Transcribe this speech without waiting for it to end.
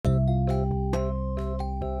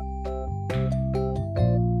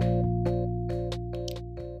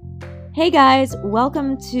Hey guys,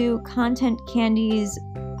 welcome to Content Candy's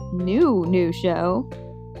new show.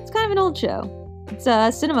 It's kind of an old show. It's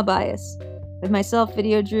Cinema Bias with myself,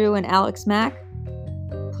 Video Drew, and Alex Mack.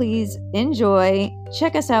 Please enjoy.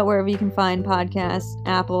 Check us out wherever you can find podcasts,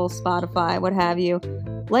 Apple, Spotify, what have you.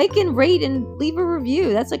 Like and rate and leave a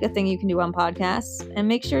review. That's like a thing you can do on podcasts. And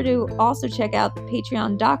make sure to also check out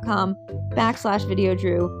patreon.com/VideoDrew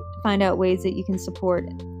to find out ways that you can support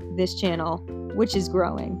this channel, which is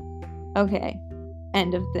growing. Okay,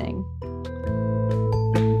 end of thing.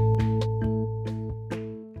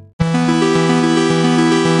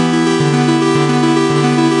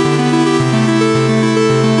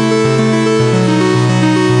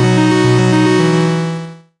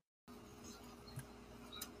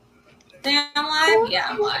 I'm live? Yeah,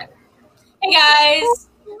 I'm live. Hey guys,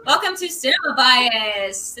 welcome to Cinema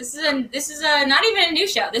Bias. This is not even a new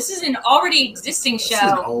show. This is an already existing show. This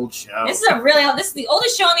is an old show. This is the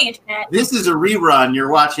oldest show on the internet. This is a rerun you're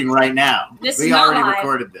watching right now. We already live.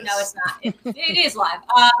 Recorded this. No, it's not. It is live.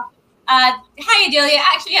 Hi Adelia.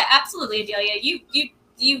 Actually, yeah, absolutely, Adelia.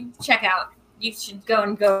 You check out. You should go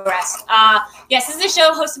rest. Yes, this is a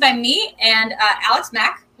show hosted by me and Alex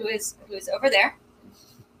Mack, who is over there.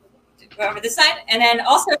 Over this side, and then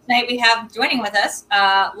also tonight we have joining with us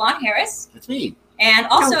Lon Harris. It's me. And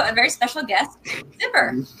also a very special guest,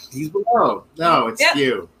 Zipper. He's below. No, it's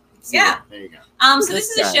you. It's you. There you go. So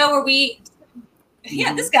this is a show where we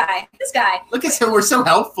this guy. Look at him. We're so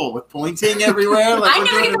helpful with pointing everywhere. Like,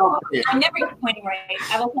 I never get pointing right.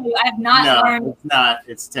 I will tell you, I have not learned. It's not.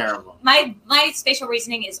 It's terrible. My spatial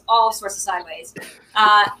reasoning is all sorts of sideways.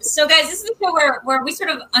 So guys, this is the show where we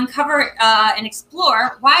sort of uncover and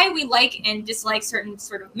explore why we like and dislike certain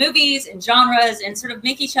sort of movies and genres, and sort of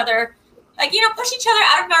make each other, push each other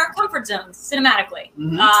out of our comfort zones cinematically.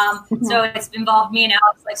 Mm-hmm. So it's involved me and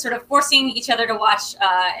Alex, sort of forcing each other to watch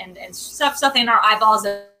and stuff something in our eyeballs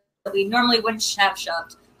that we normally wouldn't have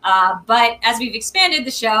shoved. But as we've expanded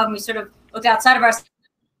the show and we sort of looked outside of our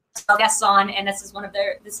guests on, and this is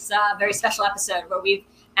a very special episode where we've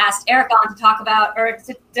asked Eric on to talk about, or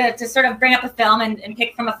to sort of bring up a film and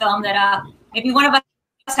pick from a film that maybe one of us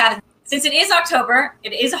has. Since it is October,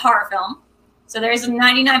 it is a horror film. So there is a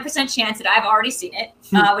 99% chance that I've already seen it,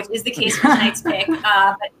 which is the case for tonight's pick.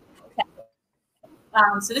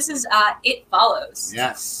 So this is It Follows.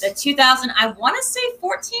 Yes. The 2000, I want to say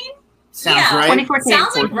 14? Sounds right. 2014.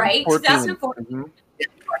 Sounds like right. 2014. Mm-hmm.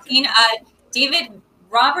 14. David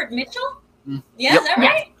Robert Mitchell? Yeah, Yep. Is that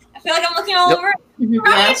right? I feel like I'm looking all over. Yeah,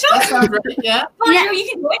 that sounds right. Yeah. Oh, yeah. You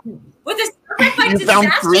can do it with this. You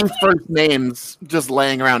found three first names just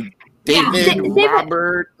laying around. David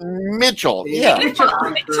Robert Mitchell. David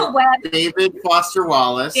Mitchell Webb. David Foster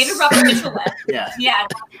Wallace. David Robert Mitchell Webb. Yeah. Yeah,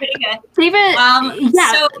 pretty good. David.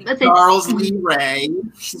 So Charles Lee Ray.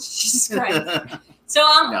 Jesus Christ. So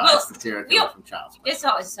that's the Terrible from Child's Play. It's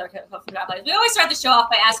always Terrible from Child's Play. We always start the show off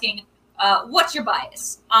by asking, what's your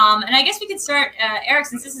bias? And I guess we could start, Eric,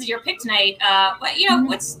 since this is your pick tonight.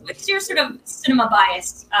 What's your sort of cinema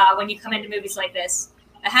bias when you come into movies like this?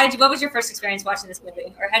 What was your first experience watching this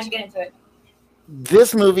movie, or how did you get into it?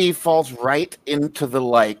 This movie falls right into the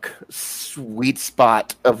sweet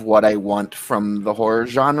spot of what I want from the horror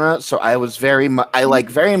genre. So I was very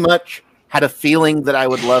much had a feeling that I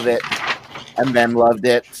would love it, and then loved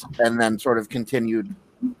it, and then sort of continued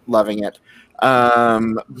loving it.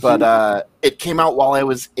 But it came out while I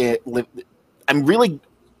was I'm really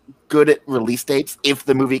good at release dates if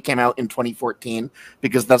the movie came out in 2014,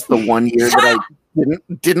 because that's the one year that I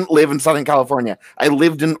didn't live in Southern California. I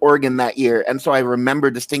lived in Oregon that year, and so I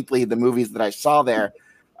remember distinctly the movies that I saw there.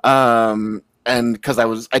 And because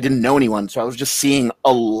I didn't know anyone, so I was just seeing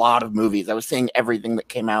a lot of movies. I was seeing everything that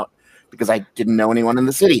came out because I didn't know anyone in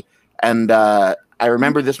the city. And I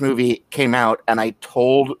remember this movie came out, and I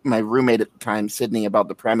told my roommate at the time, Sydney, about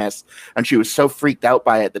the premise, and she was so freaked out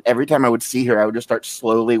by it that every time I would see her, I would just start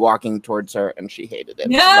slowly walking towards her, and she hated it.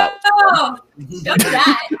 No, don't do that. Don't do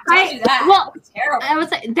that. Well, it's terrible. I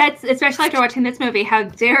was that's especially after watching this movie. How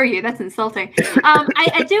dare you? That's insulting.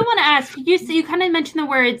 I do want to ask you. So you kind of mentioned the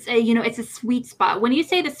words. It's a sweet spot. When you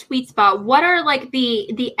say the sweet spot, what are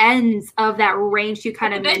the ends of that range you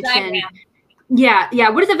kind of mentioned? Yeah.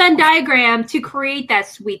 What is a Venn diagram to create that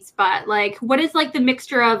sweet spot? What is the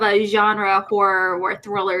mixture of a genre, horror, or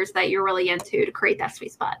thrillers that you're really into to create that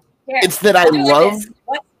sweet spot? Here, it's that I love.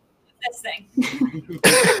 What's this thing?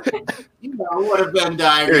 You know what a Venn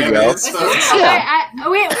diagram is.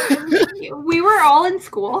 We were all in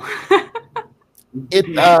school.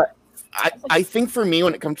 I think for me,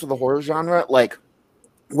 when it comes to the horror genre,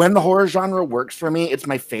 when the horror genre works for me, it's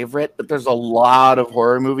my favorite. But there's a lot of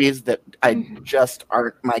horror movies that I just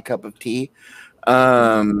aren't my cup of tea.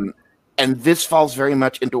 And this falls very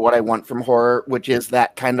much into what I want from horror, which is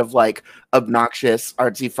that kind of like obnoxious,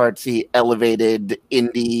 artsy-fartsy, elevated,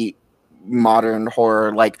 indie, modern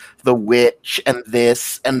horror, like The Witch and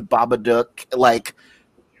this and Babadook. Like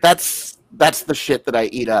that's the shit that I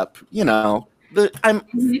eat up. You know,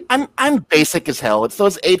 I'm basic as hell. It's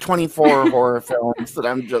those A24 horror films that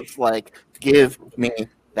I'm just like, give me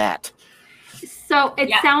that. So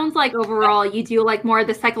it sounds like overall you do like more of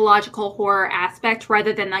the psychological horror aspect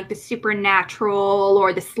rather than like the supernatural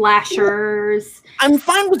or the slashers. I'm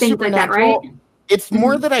fine with things like that, right? It's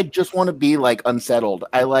more that I just want to be like unsettled.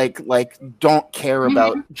 I like don't care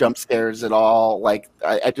about jump scares at all. Like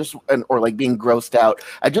I just or like being grossed out.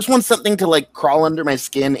 I just want something to like crawl under my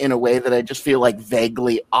skin in a way that I just feel like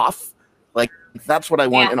vaguely off. Like that's what I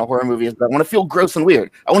want in a horror movie. Is I want to feel gross and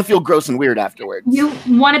weird. I want to feel gross and weird afterwards. You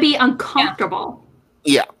want to be uncomfortable.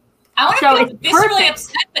 Yeah. I want to feel viscerally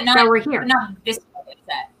upset, but not viscerally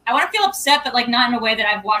upset. I want to feel upset, but like not in a way that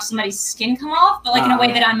I've watched somebody's skin come off, but like in a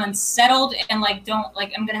way that I'm unsettled and like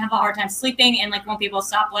I'm gonna have a hard time sleeping and like won't be able to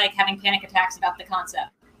stop like having panic attacks about the concept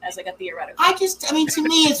as like a theoretical. To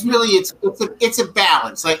me, it's really it's a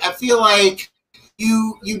balance. Like I feel like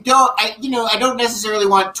you don't I don't necessarily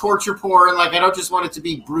want torture porn. Like I don't just want it to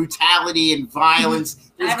be brutality and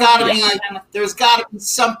violence. There's got to be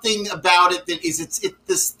something about it that is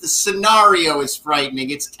the scenario is frightening.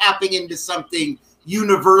 It's tapping into something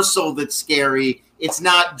universal that's scary. It's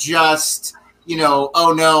not just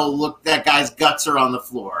oh no, look, that guy's guts are on the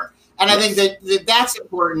floor. And I think that's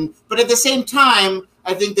important. But at the same time,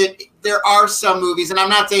 I think that there are some movies, and I'm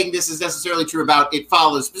not saying this is necessarily true about It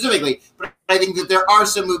Follows specifically, but I think that there are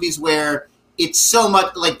some movies where it's so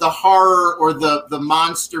much like the horror or the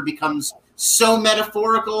monster becomes so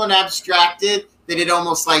metaphorical and abstracted that it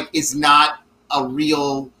almost like is not a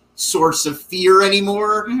real source of fear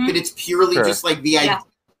anymore, that it's purely just like the idea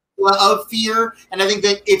of fear. And I think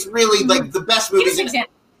that it's really like the best movies.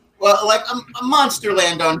 Well, like a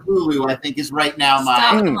Monsterland on Hulu, I think is right now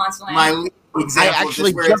my example. I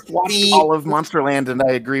actually just watched all of Monsterland, and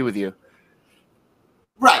I agree with you.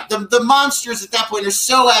 Right, the monsters at that point are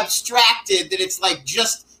so abstracted that it's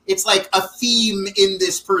like a theme in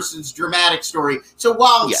this person's dramatic story. So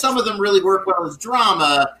while some of them really work well as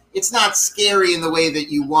drama, it's not scary in the way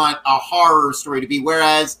that you want a horror story to be.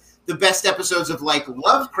 Whereas the best episodes of like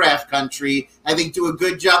Lovecraft Country, I think, do a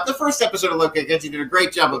good job. The first episode of Lovecraft Country did a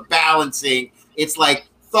great job of balancing its like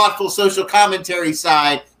thoughtful social commentary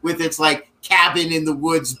side with its like cabin in the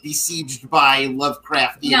woods besieged by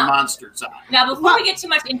Lovecraftian monsters. Now, before we get too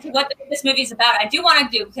much into what this movie is about, I do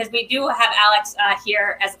want to do, because we do have Alex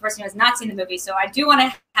here as the person who has not seen the movie, so I do want to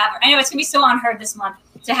have her. I know it's going to be so on her this month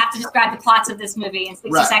to have to describe the plots of this movie in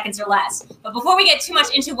 60 seconds or less. But before we get too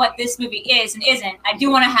much into what this movie is and isn't, I do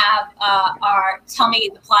want to have tell me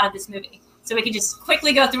the plot of this movie, so we can just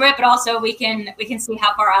quickly go through it, but also we can see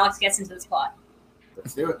how far Alex gets into this plot.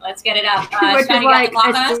 Let's do it. Let's get it up. Shani, got the clock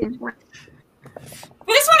on us?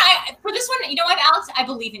 For this one, you know what, Alex? I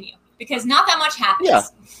believe in you because not that much happens. Yeah.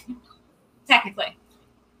 Technically.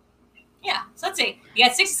 Yeah. So let's see. You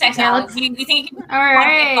got 60 seconds, Alex. You think you can? All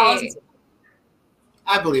right.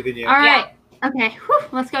 I believe in you. All right. Okay. Whew.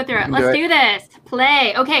 Let's go through it. Let's do this.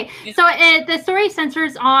 Play. Okay. So the story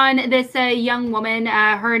centers on this young woman.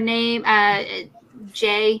 Her name.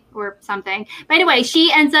 Jay or something. But anyway,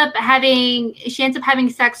 she ends up having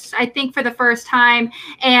sex, I think, for the first time,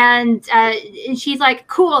 and she's like,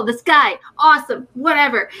 cool, this guy, awesome,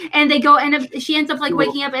 whatever. And they go, and she ends up like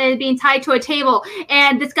waking up and being tied to a table,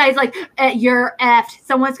 and this guy's like, you're effed.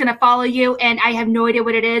 Someone's gonna follow you, and I have no idea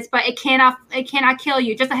what it is, but it cannot kill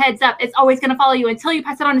you. Just a heads up, it's always gonna follow you until you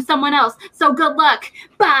pass it on to someone else. So good luck.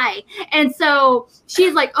 Bye. And so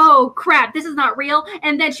she's like, oh crap, this is not real.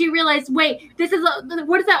 And then she realized, wait,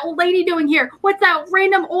 what is that old lady doing here? What's that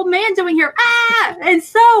random old man doing here? Ah! And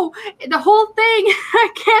so the whole thing, I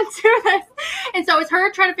can't do this. And so it's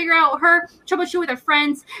her trying to figure out her troubleshoot with her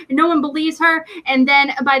friends. No one believes her. And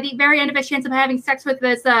then by the very end of it, she ends up having sex with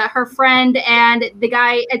this her friend, and the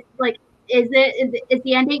guy. It's like, is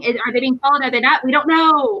the ending? Are they being followed? Are they not? We don't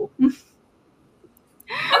know. Okay,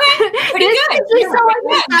 pretty good.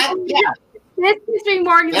 This is doing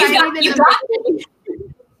more anxiety than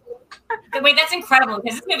Wait, that's incredible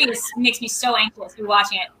because this movie makes me so anxious to be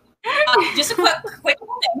watching it. Just a quick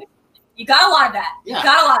thing. You got a lot of that. Yeah, you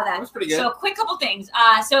got a lot of that. That's pretty good. So a quick couple things.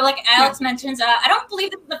 So like Alex mentions, I don't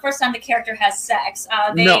believe this is the first time the character has sex.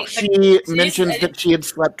 No, she mentions that she had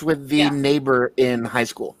slept with the neighbor in high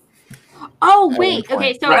school. Oh at wait, one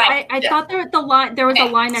okay. point. So Right. I Yeah. thought there was a Okay,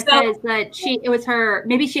 line that so- says that it was her.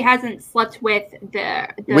 Maybe she hasn't slept with the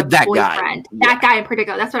With that guy. boyfriend. Yeah. That guy in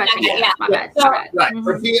particular. That's what I was thinking. Yeah. My bad. So- My bad. Right. Mhm.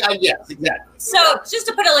 Or yes, exactly. So just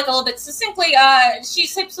to put it like a little bit succinctly, she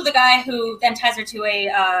sleeps with a guy who then ties her to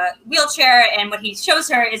a wheelchair, and what he shows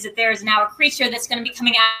her is that there is now a creature that's going to be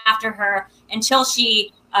coming after her until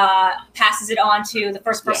she passes it on to the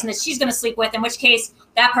first person that she's going to sleep with, in which case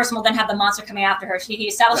that person will then have the monster coming after her. He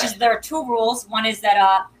establishes there are two rules. One is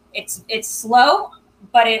that it's slow,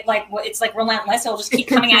 but it's like relentless. It'll just keep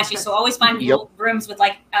coming at you. So always find rooms with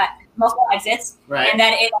like multiple exits, Right. and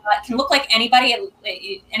that it can look like anybody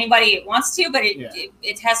it wants to, but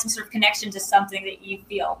it has some sort of connection to something that you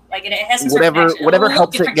feel like it has some sort of connection. Whatever It'll look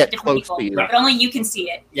helps it different get different close to you. but only you can see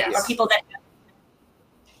it. Yes. Or people that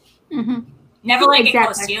Mm-hmm. never let it get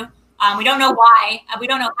close Exactly. to you. We don't know why. We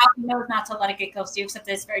don't know how he knows not to let it get close to you, except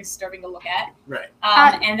that it's very disturbing to look at. Right.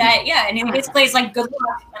 And that, and it basically is like good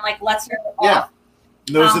luck and like lets her off. Yeah.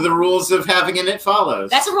 Those are the rules of having an It Follows.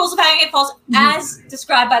 That's the rules of having it falls, as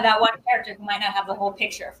described by that one character who might not have the whole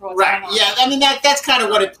picture for what's Right. going on. Yeah. I mean that's kind of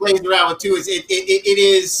what it plays around with too. Is it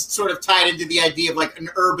is sort of tied into the idea of like an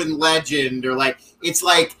urban legend, or like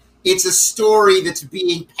it's a story that's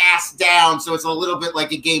being passed down. So it's a little bit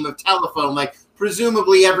like a game of telephone. Like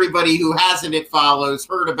presumably everybody who has an It Follows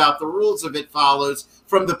heard about the rules of It Follows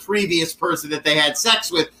from the previous person that they had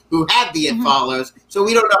sex with who had the It Follows. So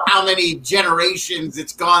we don't know how many generations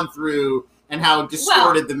it's gone through and how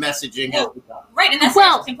distorted the messaging has become. Right, and that's an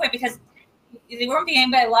interesting point because there won't be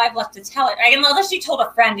anybody alive left to tell it. Unless you told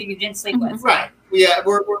a friend that you didn't sleep with. Right. Yeah,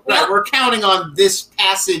 we're counting on this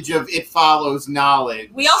passage of It Follows knowledge.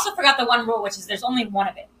 We also forgot the one rule, which is there's only one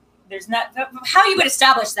of it. There's not how you would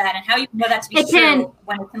establish that and how you know that to be true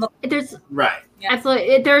when it can look. There's Right. Yeah.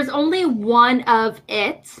 absolutely there's only one of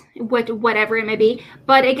it, whatever it may be,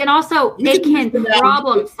 but it can also it can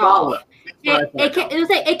problem solve.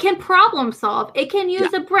 It can problem solve. It can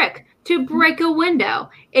use a brick to break a window.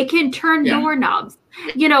 It can turn doorknobs.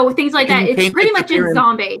 Things like that. It's pretty much a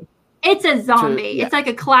zombie. It's a zombie. It's like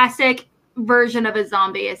a classic version of a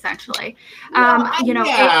zombie, essentially.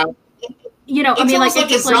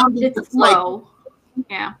 It's slow.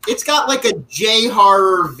 Yeah. It's got like a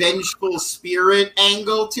J-horror vengeful spirit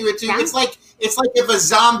angle to it too. Yeah. It's like if a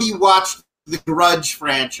zombie watched the Grudge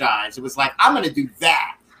franchise, it was like, I'm gonna do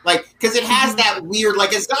that. Like, because it has that weird,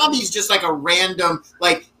 like a zombie's just like a random,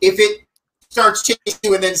 like if it starts chasing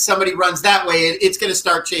you and then somebody runs that way, it's gonna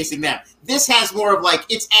start chasing them. This has more of like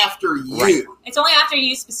it's after you. Right. It's only after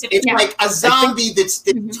you specifically. It's like a zombie that's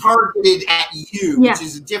targeted at you, which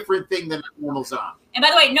is a different thing than a normal zombie. And by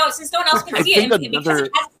the way, since no one else can see it, because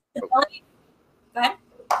it has the ability. Go ahead.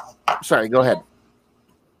 Sorry, go ahead.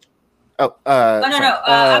 No.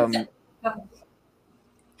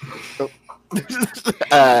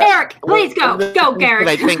 Eric, please go. Go, Garrett.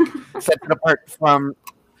 I think sets it apart from.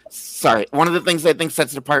 Sorry, one of the things I think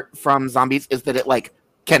sets it apart from zombies is that it like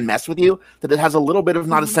can mess with you. That it has a little bit of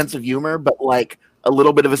not a sense of humor, but like a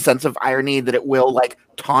little bit of a sense of irony. That it will like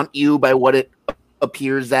taunt you by what it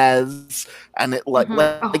appears as, and it like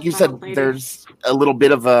you said, there's a little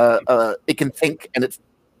bit of it can think, and it's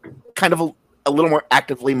kind of a little more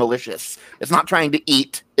actively malicious. It's not trying to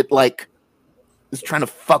eat. It like is trying to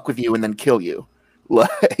fuck with you and then kill you.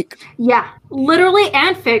 Like literally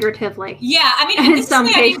and figuratively. Yeah, I mean, in this some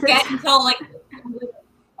is something cases. I didn't get until like.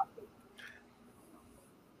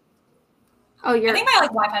 Oh, I think my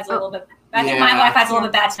Wi-Fi's a little bit. I think my Wi-Fi's a little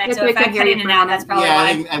bit bad tonight, so if I cut in and out, that's probably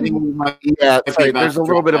why. I think we might. Sorry, there's a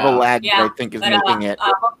little bit of a lag that I think is making it.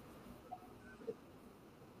 So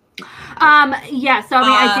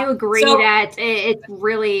I do agree that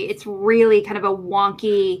it's really kind of a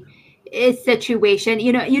wonky situation.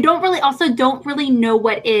 You don't really know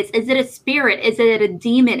what is it a spirit, is it a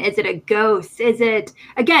demon, is it a ghost, is it,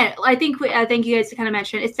 again, I think you guys kind of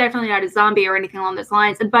mentioned it's definitely not a zombie or anything along those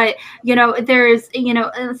lines, but there's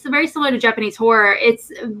it's very similar to Japanese horror. It's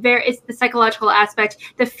the psychological aspect.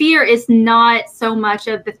 The fear is not so much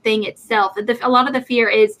of the thing itself. A lot of the fear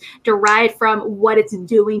is derived from what it's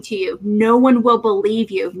doing to you. No one will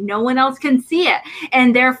believe you, no one else can see it,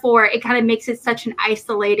 and therefore it kind of makes it such an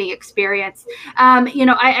isolating experience.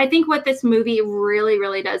 I think what this movie really,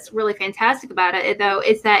 really does really fantastic about it, though,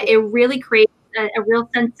 is that it really creates a real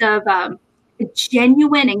sense of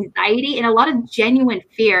genuine anxiety and a lot of genuine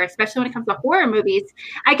fear, especially when it comes to horror movies.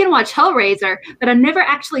 I can watch Hellraiser, but I'm never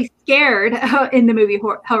actually scared in the movie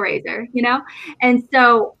Hellraiser, And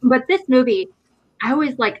so, but this movie, I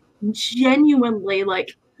was like genuinely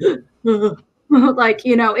like, it's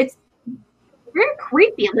very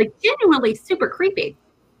creepy, like genuinely super creepy.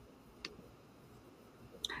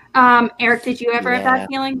 Eric, did you ever have Yeah. that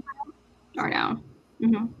feeling? Or no?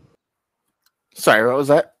 Mm-hmm. Sorry, what was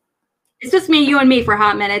that? It's just me, you, and me for a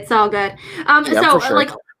hot minute. It's all good. Yeah, So, for sure.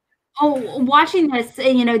 like, watching this,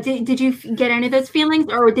 did you get any of those feelings,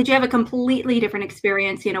 or did you have a completely different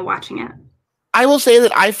experience, watching it? I will say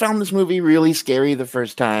that I found this movie really scary the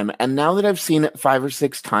first time, and now that I've seen it 5 or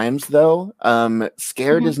 6 times, though,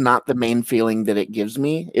 scared is not the main feeling that it gives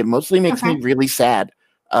me. It mostly makes me really sad.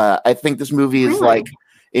 I think this movie is like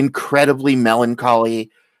incredibly melancholy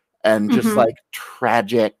and just like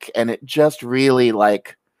tragic, and it just really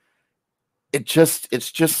like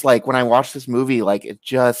it's just like when I watch this movie, like it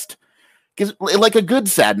just gives like a good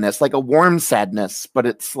sadness, like a warm sadness, but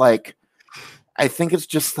it's like I think it's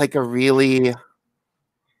just like a really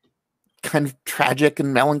kind of tragic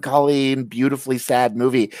and melancholy and beautifully sad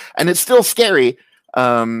movie. And it's still scary.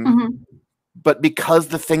 But because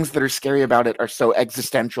the things that are scary about it are so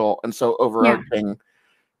existential and so overarching,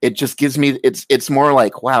 it just gives me, it's more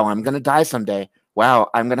like, wow, I'm going to die someday. Wow,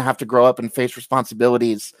 I'm going to have to grow up and face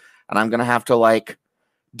responsibilities. And I'm going to have to like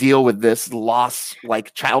deal with this loss,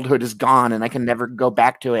 like childhood is gone and I can never go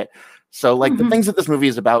back to it. So like the things that this movie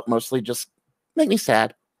is about mostly just make me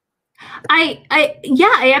sad. I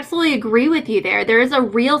absolutely agree with you there. There is a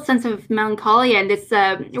real sense of melancholy and this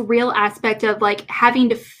real aspect of like having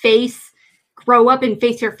to grow up and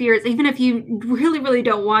face your fears, even if you really, really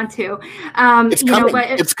don't want to. It's coming.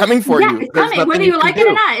 It's coming for you. It's coming, whether you like it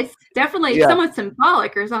or not. It's definitely somewhat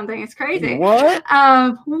symbolic or something. It's crazy. What?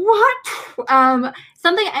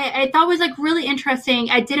 Something I thought was like really interesting.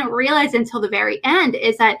 I didn't realize until the very end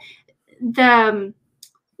is that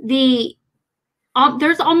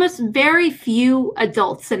there's almost very few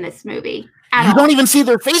adults in this movie. You don't even see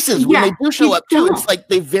their faces when they do show up too. Don't. It's like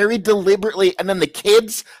they very deliberately, and then the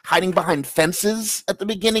kids hiding behind fences at the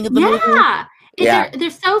beginning of the movie. They're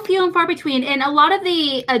so few and far between. And a lot of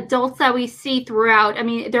the adults that we see throughout, I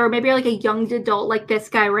mean, there are maybe like a young adult like this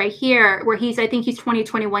guy right here, where I think he's 20,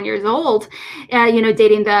 21 years old,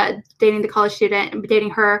 dating the college student,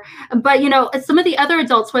 dating her. But, some of the other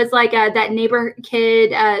adults was like that neighborhood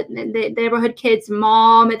kid's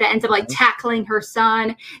mom that ends up like tackling her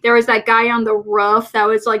son. There was that guy on the roof that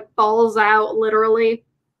was like balls out, literally.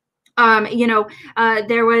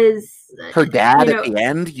 There was her dad at the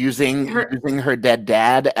end using her dead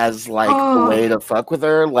dad as like a way to fuck with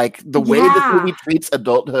her. Like the way this movie treats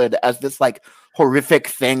adulthood as this like horrific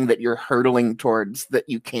thing that you're hurtling towards that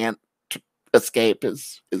you can't escape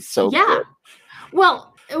is so good.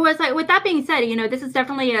 Well, it was like, with that being said, this is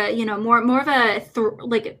definitely a, more of a,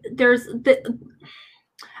 there's the,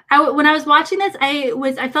 when I was watching this,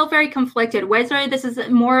 I felt very conflicted. Whether this is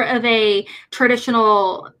more of a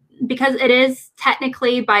traditional, because it is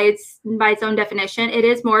technically by its own definition, it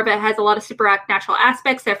is more of it has a lot of supernatural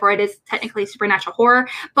aspects. Therefore, it is technically supernatural horror.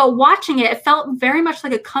 But watching it, it felt very much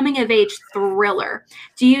like a coming of age thriller.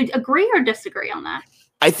 Do you agree or disagree on that?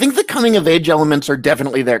 I think the coming of age elements are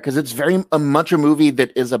definitely there because it's very much a movie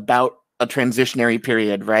that is about a transitionary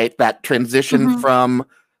period, right? That transition from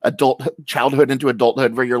childhood into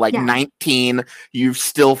adulthood where you're like 19, you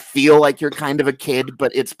still feel like you're kind of a kid,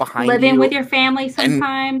 but it's behind living you. with your family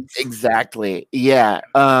sometimes. Exactly. Yeah.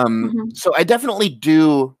 So I definitely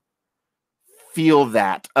do feel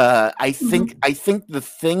that. I think the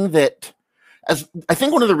thing that I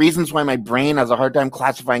think one of the reasons why my brain has a hard time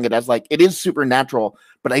classifying it as like it is supernatural,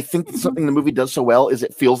 but I think something the movie does so well is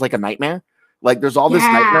it feels like a nightmare. Like there's all this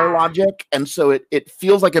nightmare logic, and so it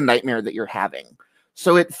feels like a nightmare that you're having.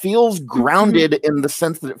 So it feels grounded in the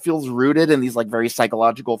sense that it feels rooted in these like very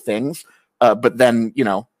psychological things. But then,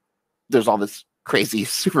 there's all this crazy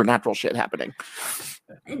supernatural shit happening.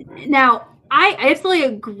 Now, I absolutely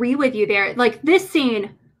agree with you there. Like this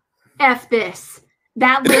scene, F this.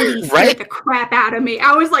 That lady scared the crap out of me.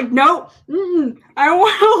 I was like, no, I don't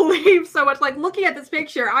want to leave so much. Like looking at this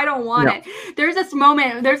picture, I don't want it. There's this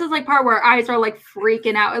moment, there's this like part where eyes are like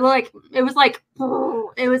freaking out. It was like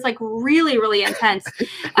really, really intense.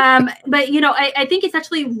 But I think it's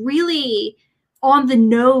actually really on the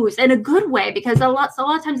nose in a good way, because a lot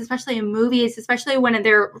of times, especially in movies, especially when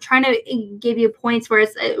they're trying to give you points where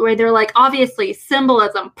they're like, obviously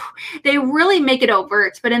symbolism, they really make it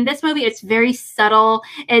overt. But in this movie, it's very subtle.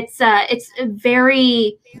 It's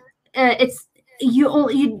very,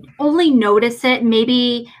 you only notice it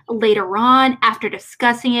maybe later on after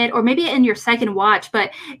discussing it, or maybe in your second watch. But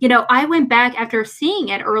I went back after seeing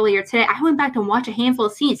it earlier today. I went back to watch a handful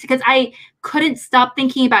of scenes because I couldn't stop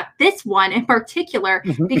thinking about this one in particular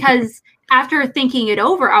because after thinking it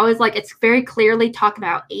over, I was like, it's very clearly talking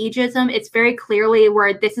about ageism. It's very clearly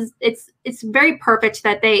where this is. It's very perfect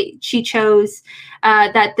that she chose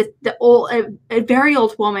that the old a very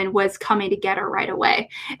old woman was coming to get her right away.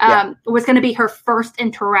 It was going to be her first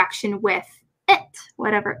interaction with it,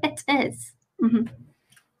 whatever it is.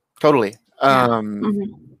 Totally.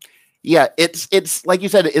 Yeah, it's like you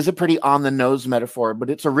said, it is a pretty on the nose metaphor, but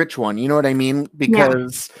it's a rich one. You know what I mean?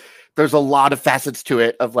 Because there's a lot of facets to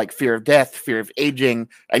it of like fear of death, fear of aging.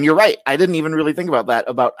 And you're right. I didn't even really think about that,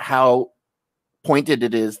 about how pointed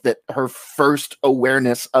it is that her first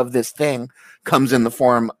awareness of this thing comes in the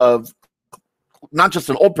form of not just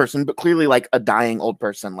an old person, but clearly like a dying old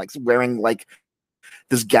person, like wearing like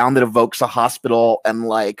this gown that evokes a hospital, and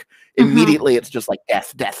like immediately it's just like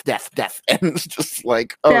death, death, death, death. And it's just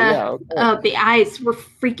like, the eyes were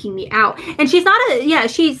freaking me out. And she's not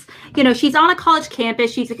she's on a college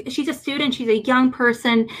campus. She's a student. She's a young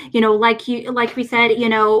person, like we said,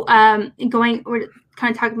 we're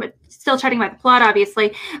kind of talking about, still chatting about the plot,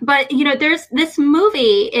 obviously. But, there's this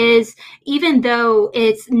movie is, even though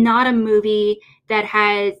it's not a movie that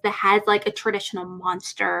has like a traditional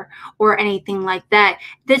monster or anything like that.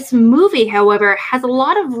 This movie, however, has a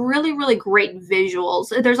lot of really, really great visuals.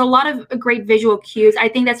 There's a lot of great visual cues. I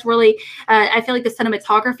think that's really, I feel like the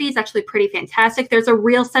cinematography is actually pretty fantastic. There's a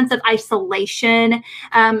real sense of isolation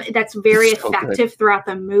that's very effective throughout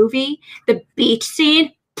the movie. The beach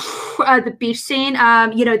scene, the scene,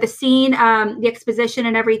 the exposition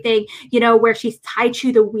and everything, where she's tied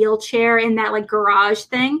to the wheelchair in that like garage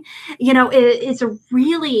thing, it's a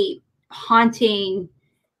really haunting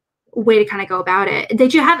way to kind of go about it.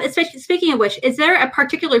 Did you have, especially speaking of which, is there a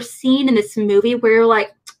particular scene in this movie where you're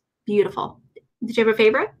like, beautiful? Did you have a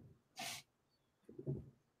favorite?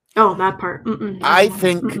 Oh, that part. I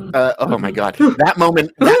think, oh my God, that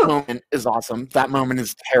moment is awesome. That moment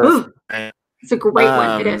is terrifying. It's a great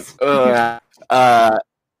one. It is. I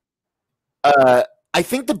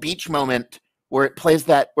think the beach moment where it plays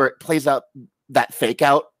out that fake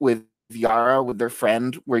out with Yara, with their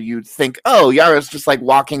friend, where you think, oh, Yara's just like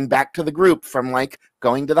walking back to the group from like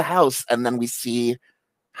going to the house, and then we see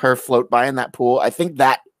her float by in that pool. I think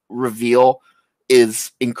that reveal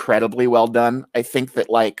is incredibly well done. I think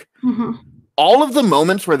that like all of the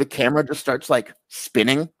moments where the camera just starts like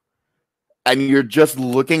spinning, and you're just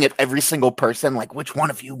looking at every single person, like, which one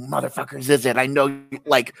of you motherfuckers is it? I know,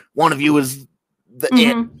 like, one of you is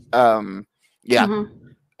it.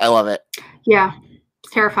 I love it. Yeah,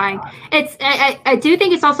 it's terrifying. It's I do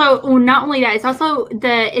think it's also not only that, it's also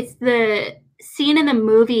the scene in the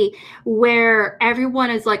movie where everyone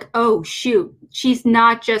is like, oh shoot, she's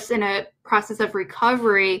not just in a process of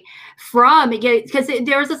recovery from, because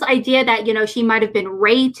there was this idea that she might have been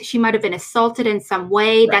raped, she might have been assaulted in some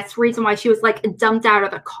way. Right. That's the reason why she was like dumped out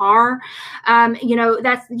of the car.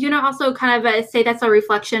 That's also kind of say that's a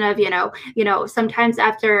reflection of sometimes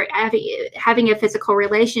after having a physical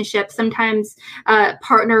relationship, sometimes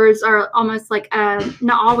partners are almost like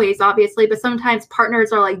not always obviously, but sometimes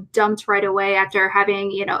partners are like dumped right away after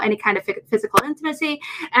having any kind of physical intimacy,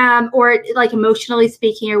 or like emotionally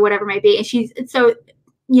speaking or whatever it may be. And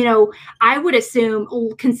I would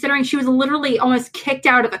assume, considering she was literally almost kicked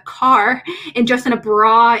out of the car and just in a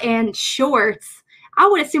bra and shorts, I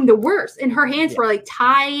would assume the worst. And her hands were like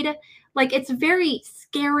tied. Like, it's a very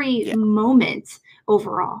scary moment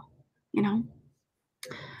overall, So,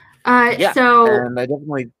 and I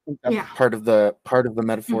definitely think that's part of the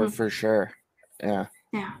metaphor for sure. Yeah.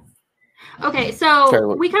 Okay,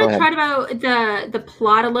 so we kind of chatted about the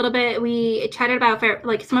plot a little bit. We chatted about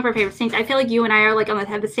like some of our favorite scenes. I feel like you and I are like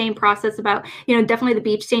have the same process about definitely the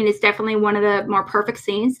beach scene is definitely one of the more perfect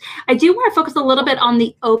scenes. I do want to focus a little bit on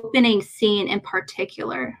the opening scene in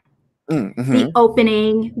particular. The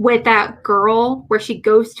opening with that girl where she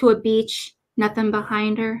goes to a beach, nothing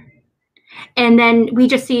behind her, and then we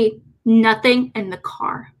just see nothing in the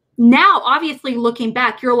car. Now, obviously, looking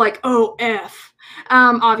back, you're like, oh, F.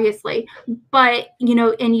 Obviously, but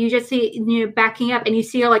and you just see backing up and you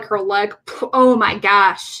see her like her leg. Oh my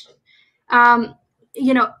gosh. I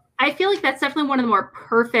feel like that's definitely one of the more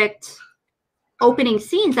perfect opening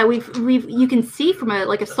scenes that you can see from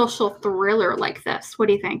a social thriller like this. What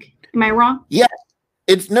do you think? Am I wrong? Yeah.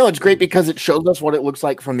 It's great because it shows us what it looks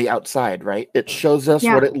like from the outside, right? It shows us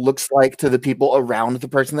what it looks like to the people around the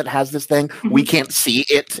person that has this thing. We can't see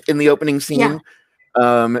it in the opening scene.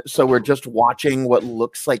 So we're just watching what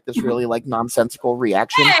looks like this really like nonsensical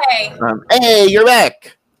reaction. Hey, you're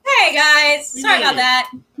back. Hey guys, sorry about that.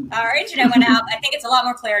 Our internet went out. I think it's a lot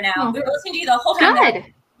more clear now. We were listening to you the whole time. Good.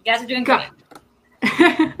 You guys are doing great.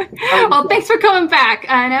 Well, thanks for coming back,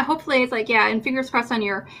 and hopefully it's like, yeah, and fingers crossed on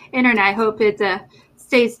your internet. I hope it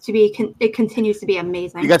stays to be it continues to be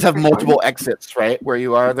amazing. You guys have multiple exits, right? Where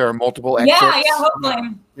you are, there are multiple exits. Yeah,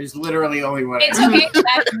 hopefully. There's literally only one. It's okay.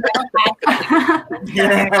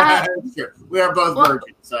 Sure. We are both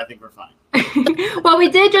virgins, so I think we're fine. Well, we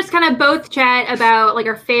did just kind of both chat about like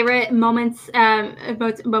our favorite moments,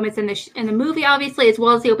 moments in the movie, obviously, as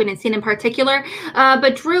well as the opening scene in particular.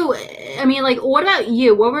 But Drew, I mean, like, what about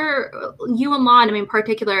you? What were you and Lon, I mean, in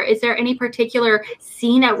particular? Is there any particular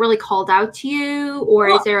scene that really called out to you, or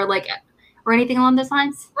is there like, or anything along those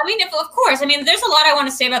lines? I mean, of course. I mean, there's a lot I want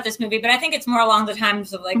to say about this movie, but I think it's more along the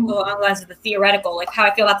times of like along the lines of the theoretical, like how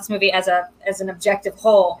I feel about this movie as an objective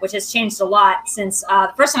whole, which has changed a lot since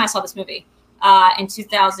the first time I saw this movie in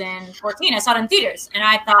 2014. I saw it in theaters, and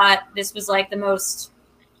I thought this was like the most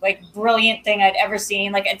like brilliant thing I'd ever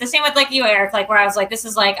seen. Like the same with like you, Eric, like where I was like, this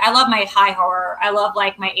is like, I love my high horror. I love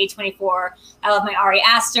like my A24. I love my Ari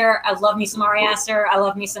Aster. I love me some Ari Aster. I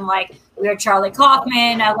love me some like weird Charlie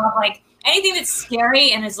Kaufman. I love like anything that's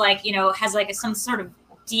scary and is like, you know, has like some sort of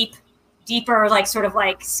deeper, like sort of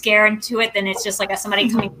like scare into it than it's just like somebody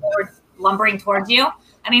coming forward, lumbering towards you.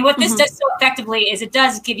 I mean, what this does so effectively is it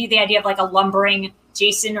does give you the idea of like a lumbering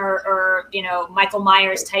Jason or you know, Michael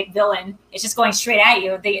Myers type villain. It's just going straight at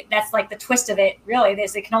you. That's like the twist of it, really.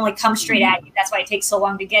 It can only come straight at you. That's why it takes so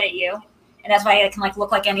long to get at you. And that's why it can like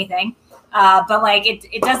look like anything. But like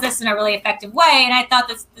it does this in a really effective way. And I thought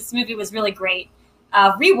this movie was really great.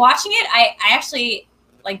 Rewatching it, I actually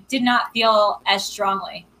like did not feel as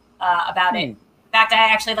strongly about it. In fact, I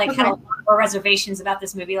actually like had a lot more reservations about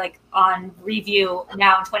this movie, like on review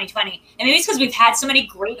now in 2020. And maybe it's because we've had so many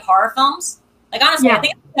great horror films. Like honestly, I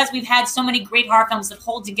think it's because we've had so many great horror films that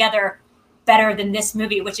hold together better than this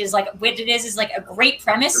movie, which is like what it is like a great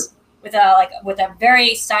premise with a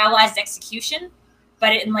very stylized execution.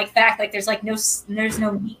 But in like fact, like there's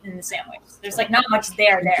no meat in the sandwich. There's like not much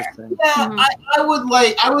there. Yeah, I would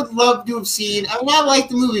love to have seen. I mean, I like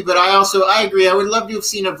the movie, but I agree. I would love to have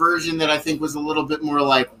seen a version that I think was a little bit more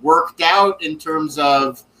like worked out in terms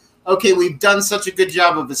of, okay, we've done such a good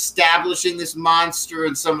job of establishing this monster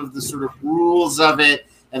and some of the sort of rules of it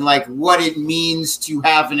and like what it means to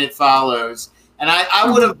have and it follows. And I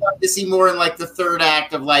would have loved to see more in like the third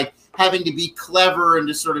act of like having to be clever and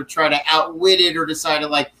to sort of try to outwit it or decide to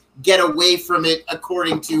like get away from it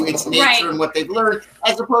according to its nature and what they've learned,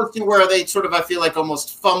 as opposed to where they sort of, I feel like,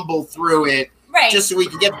 almost fumble through it just so we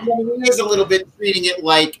can get. It is a little bit treating it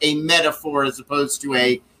like a metaphor as opposed to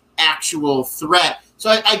a actual threat. So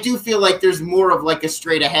I do feel like there's more of like a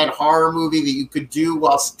straight ahead horror movie that you could do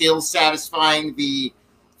while still satisfying the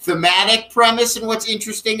thematic premise and what's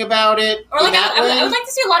interesting about it. Or like I would like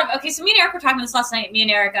to see a lot of, okay, so me and Eric were talking about this last night. Me and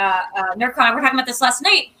Eric, NerdCon, we're talking about this last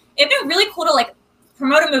night. It'd been really cool to like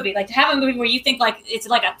promote a movie, like to have a movie where you think like it's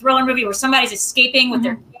like a thriller movie where somebody's escaping with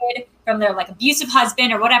their kid from their like abusive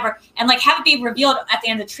husband or whatever, and like have it be revealed at the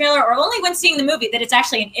end of the trailer or only when seeing the movie that it's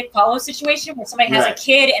actually an It Follows situation where somebody has a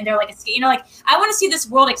kid and they're like, you know, like I want to see this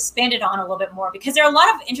world expanded on a little bit more, because there are a lot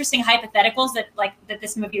of interesting hypotheticals that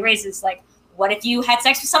this movie raises. Like, what if you had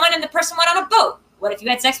sex with someone and the person went on a boat? What if you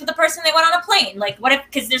had sex with the person they went on a plane? Like, what if,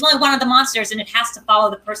 because there's only one of the monsters and it has to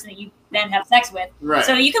follow the person that you then have sex with. Right.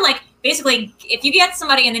 So you can like, basically, if you get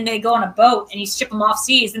somebody and then they go on a boat and you ship them off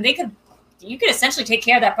seas, then you could essentially take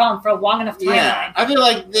care of that problem for a long enough time. Yeah, I feel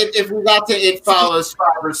like if we got to It Follows 5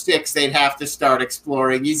 or 6, they'd have to start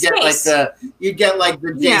exploring. You'd get like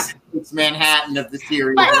the Jason Takes Manhattan of the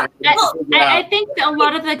series. But I think a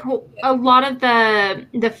lot of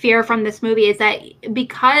the fear from this movie is that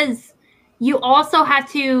because you also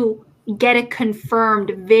have to get it confirmed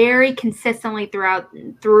very consistently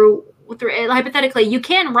through hypothetically, you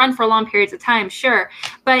can run for long periods of time, sure,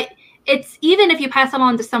 but it's even if you pass it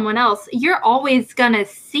on to someone else, you're always gonna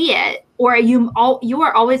see it, or you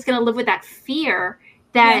are always gonna live with that fear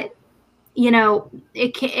that you know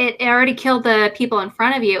it already killed the people in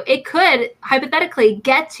front of you. It could hypothetically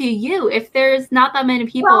get to you if there's not that many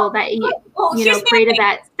people that you know created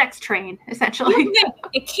that sex train essentially.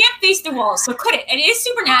 It can't face the walls, so could it? It is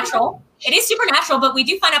supernatural. It is supernatural, but we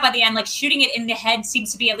do find out by the end, like shooting it in the head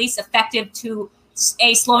seems to be at least effective to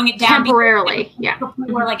slowing it down temporarily.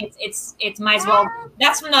 Where like it's might as well.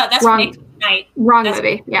 That's from Night. Wrong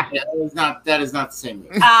movie. Yeah. That is not the same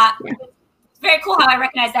movie. It's very cool how I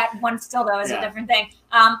recognize that one still though is a different thing.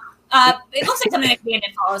 It looks like something that could be in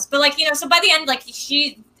It Follows, but like, you know, so by the end, like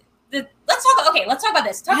let's talk about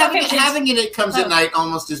this. Having It Comes at Night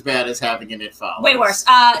almost as bad as having It Follows. Way worse.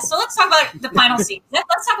 So let's talk about the final scene. Let's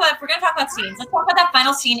talk about, if we're going to talk about scenes, let's talk about that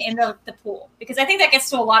final scene in the pool, because I think that gets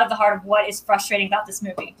to a lot of the heart of what is frustrating about this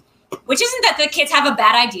movie. which isn't that the kids have a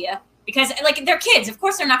bad idea, because like they're kids. Of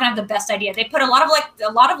course, they're not going to have the best idea. They put a lot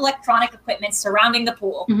of electronic equipment surrounding the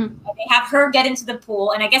pool. And they have her get into the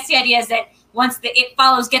pool, and I guess the idea is that once the It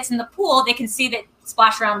Follows gets in the pool, they can see that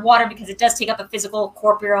splash around water because it does take up a physical,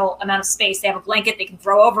 corporeal amount of space. They have a blanket they can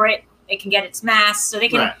throw over it. It can get its mass, so they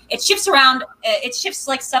can. Right. It shifts around. It shifts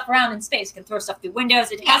like stuff around in space. It can throw stuff through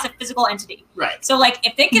windows. It has a physical entity. Right. So like,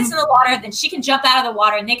 if it gets in the water, then she can jump out of the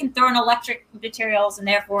water, and they can throw in electric materials, and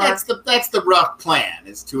therefore that's the rough plan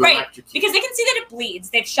is to electrocute, because they can see that it bleeds.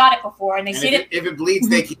 They've shot it before, and they see that if it bleeds,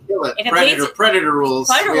 they can kill it. If predator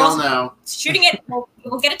rules. We all know shooting it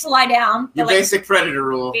will get it to lie down. Your basic predator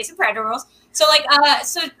rule. Basic predator rules. So like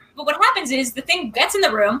but what happens is the thing gets in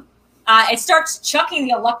the room. It starts chucking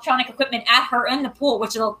the electronic equipment at her in the pool,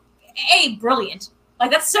 which is brilliant.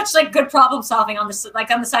 Like that's such like good problem solving on the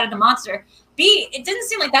side of the monster. B, it didn't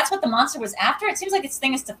seem like that's what the monster was after. It seems like its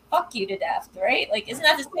thing is to fuck you to death, right? Like, isn't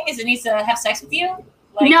that the thing? Is it needs to have sex with you?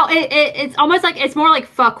 Like, no, it's almost like it's more like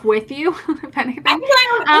fuck with you, if anything.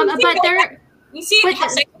 We see it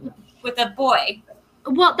have sex with a boy.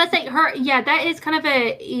 Well, that's like her. Yeah, that is kind of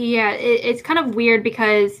it's kind of weird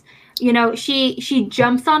because. You know, she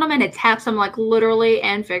jumps on him and attacks him, like literally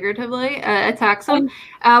and figuratively attacks him,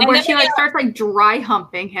 where she like starts like dry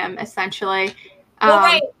humping him essentially.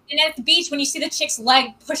 Right. And at the beach, when you see the chick's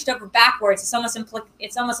leg pushed over backwards, it's almost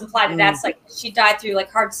implied that that's like she died through like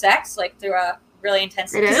hard sex, like through a really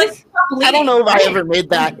intense. It is. Like, I don't know if I ever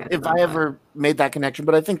made that connection,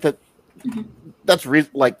 but I think that. That's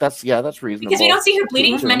reasonable. That's reasonable. Because we don't see her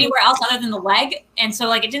bleeding from anywhere else other than the leg, and so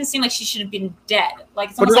like it didn't seem like she should have been dead. Like,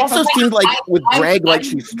 it's but it also seemed like with Greg, like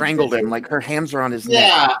she I strangled him, like her hands are on his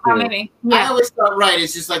neck. Yeah, maybe. I always thought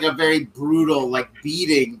it's just like a very brutal, like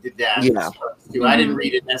beating to death. Yeah, I didn't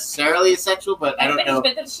read it necessarily as sexual, but I don't know.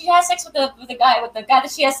 But she has sex with the guy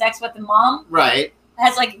that she has sex with. The mom, right?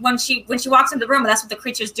 Has like when she walks into the room, that's what the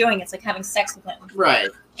creature's doing. It's like having sex with him. Right.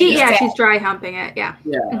 She's dry humping it. Yeah.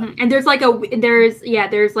 Yeah. Mm-hmm. And there's like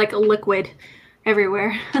a liquid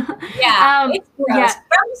everywhere. It's gross. Yeah.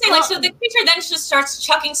 But I'm just saying, so the creature then just starts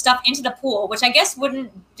chucking stuff into the pool, which I guess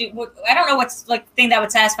wouldn't do. I don't know what's like thing that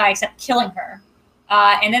would satisfy except killing her.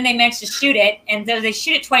 And then they manage to shoot it, and they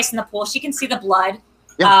shoot it twice in the pool. She can see the blood.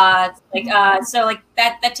 Yeah. So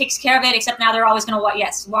that takes care of it. Except now they're always going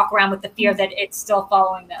to walk around with the fear that it's still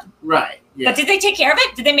following them. Right. Yeah. But did they take care of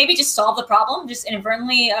it? Did they maybe just solve the problem, just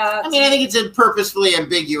inadvertently? I mean, I think it's purposefully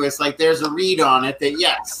ambiguous. Like there's a read on it that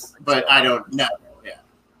yes, but I don't know. Yeah.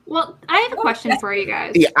 Well, I have a question for you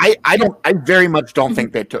guys. Yeah, I very much don't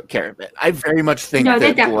think they took care of it. I very much think that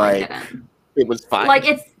didn't. It was fine. Like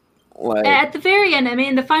it's. At the very end, I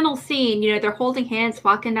mean, the final scene, they're holding hands,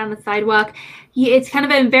 walking down the sidewalk. It's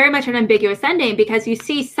kind of very much an ambiguous ending because you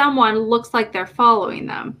see someone looks like they're following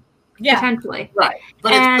them, potentially. Right.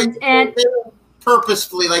 But and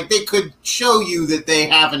purposefully, like they could show you that they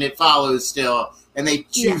have an It Follows still, and they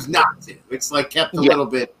choose not to. It's like kept a little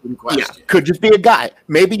bit in question. Yeah. Could just be a guy.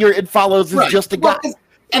 Maybe your It Follows is just a guy.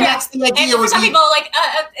 And that's the idea. And some people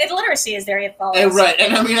illiteracy is their It Follows. Right.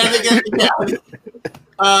 And I mean, I think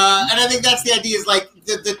and I think that's the idea is like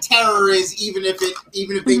the terror is even if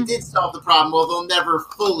they did solve the problem, well, they'll never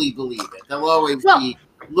fully believe it. They'll always be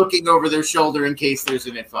looking over their shoulder in case there's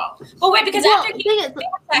an It Follows. Well, wait, because I do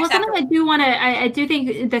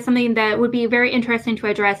think that's something that would be very interesting to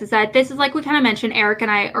address is that this is like we kind of mentioned, Eric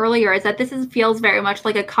and I earlier, is that feels very much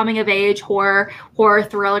like a coming of age horror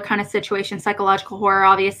thriller kind of situation, psychological horror,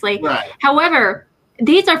 obviously. Right. However,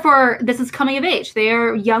 this is coming of age.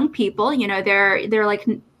 They're young people, they're like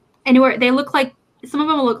anywhere. They look like, some of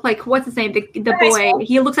them look like, what's his name? The boy.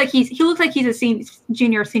 He looks like he's a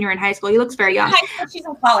senior in high school. He looks very young. She's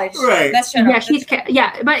in college. Right. That's true.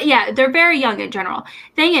 They're very young in general.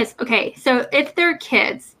 Thing is, okay, so if they're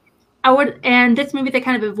kids, and this movie they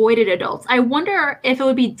kind of avoided adults. I wonder if it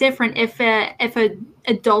would be different if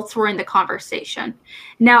adults were in the conversation.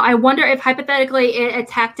 Now, I wonder if hypothetically it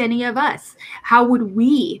attacked any of us. How would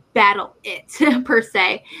we battle it per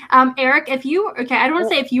se? Eric, I don't want to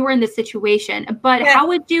say if you were in this situation, but how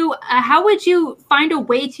would you find a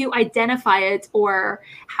way to identify it, or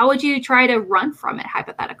how would you try to run from it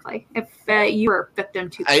hypothetically if you were victim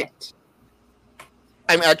to it?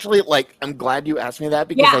 I'm actually I'm glad you asked me that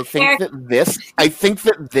because I think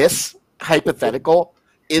that this hypothetical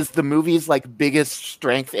is the movie's biggest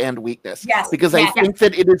strength and weakness. Yes. Because I think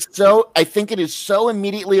that it is so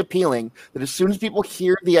immediately appealing that as soon as people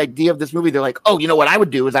hear the idea of this movie, they're like, oh, you know what I would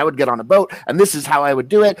do is I would get on a boat and this is how I would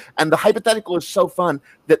do it. And the hypothetical is so fun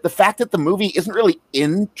that the fact that the movie isn't really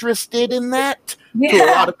interested in that to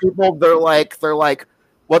a lot of people, they're like,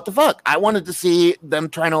 what the fuck? I wanted to see them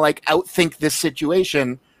trying to outthink this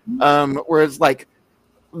situation Whereas like,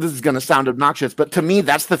 this is going to sound obnoxious, but to me,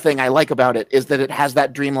 that's the thing I like about it, is that it has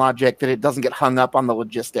that dream logic, that it doesn't get hung up on the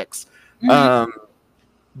logistics.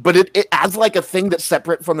 But it adds like a thing that's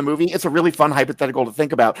separate from the movie. It's a really fun hypothetical to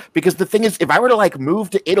think about, because the thing is, if I were to like move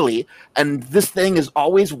to Italy and this thing is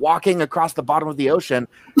always walking across the bottom of the ocean,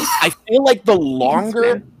 I feel like the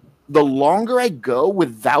longer I go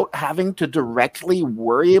without having to directly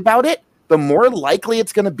worry about it, the more likely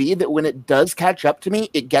it's going to be that when it does catch up to me,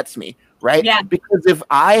 it gets me, right? Yeah. Because if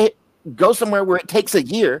I go somewhere where it takes a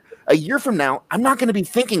year from now, I'm not going to be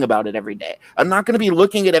thinking about it every day. I'm not going to be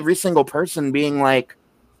looking at every single person being like,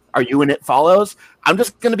 are you in It Follows? I'm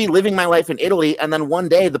just going to be living my life in Italy, and then one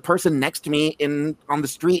day the person next to me on the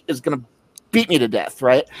street is going to beat me to death,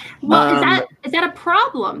 right? Well, is that a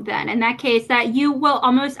problem then? In that case, that you will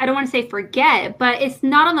almost, I don't want to say forget, but it's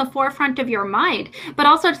not on the forefront of your mind. But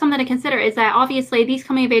also something to consider is that obviously these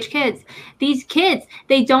coming of age kids,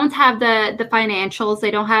 they don't have the financials.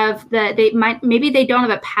 They don't have maybe they don't have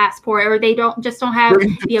a passport, or they don't have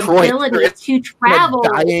the ability to travel.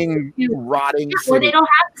 Dying, rotting or they don't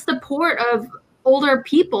have the support of older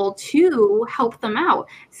people to help them out.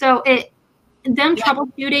 So them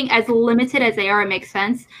troubleshooting as limited as they are, it makes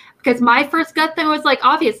sense, because my first gut thing was like,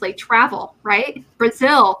 obviously travel, right?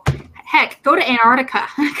 Brazil, heck, go to Antarctica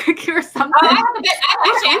or something. I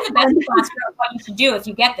have the best response for what you should do if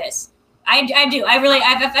you get this. I do.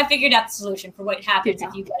 I figured out the solution for what happens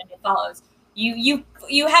if you get It Follows. You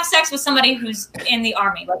have sex with somebody who's in the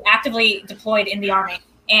army, like actively deployed in the army.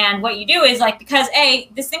 And what you do is like, because A,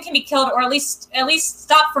 this thing can be killed, or at least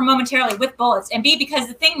stopped for momentarily with bullets, and B, because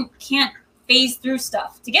the thing can't phase through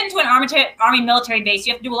stuff. To get into an army military base,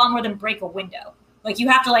 you have to do a lot more than break a window. Like you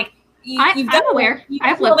have to like. I'm aware.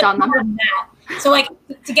 I've lived on them. So like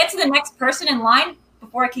to get to the next person in line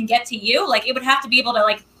before it can get to you, like it would have to be able to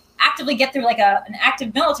like actively get through like an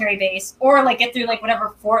active military base, or like get through like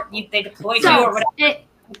whatever fort they deployed to, or whatever.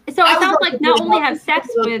 It sounds like not only have sex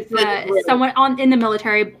with someone in the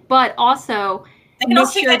military, but also make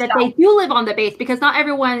sure that they do live on the base, because not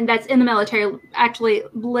everyone that's in the military actually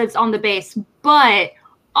lives on the base. But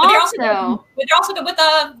they're also good with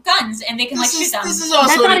guns, and they can like shoot them. That's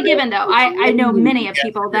not a given, though. I know many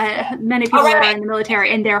people that are in the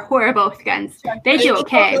military, and they're horrible with guns. They do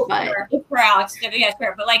okay, but for Alex, yeah,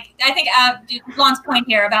 sure. But like, I think Lon's point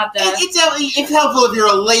here about it's helpful if you're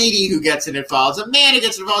a lady who gets in It Follows. A man who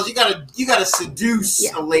gets in It Follows, you gotta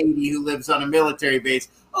seduce a lady who lives on a military base.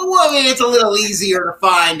 A woman, it's a little easier to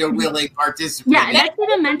find a willing participant. Yeah, that's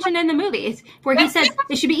even mentioned in the movies, where he says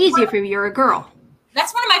it should be easier for you. You're a girl.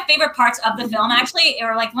 That's one of my favorite parts of the film, actually,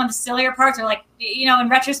 or like one of the sillier parts, or like, you know, in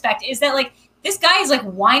retrospect, is that like this guy is like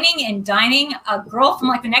whining and dining a girl from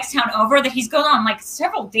like the next town over that he's going on like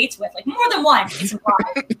several dates with, like more than one. It's implied.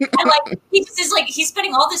 And like he just is like, he's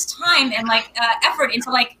spending all this time and like effort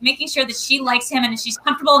into like making sure that she likes him and she's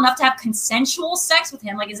comfortable enough to have consensual sex with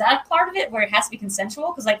him. Like, is that a part of it where it has to be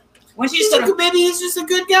consensual? Because like, once you just maybe he's just a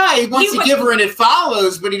good guy. He wants to give her an It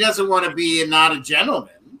Follows, but he doesn't want to be not a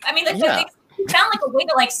gentleman. I mean, like, it sound like a way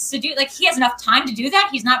to like seduce. Like he has enough time to do that.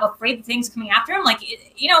 He's not afraid of things coming after him. Like,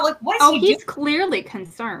 you know, like what is he doing? He's clearly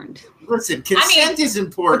concerned. Listen, consent is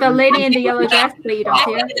important. With the lady in the yellow dress, but you don't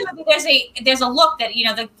hear. There's a look that, you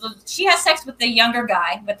know, she has sex with the younger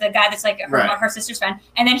guy, with the guy that's like her sister's friend,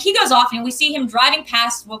 and then he goes off and we see him driving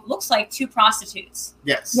past what looks like two prostitutes.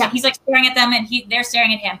 Yes. Yeah. He's like staring at them, and they're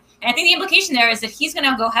staring at him. And I think the implication there is that he's going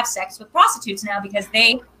to go have sex with prostitutes now, because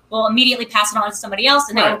they will immediately pass it on to somebody else,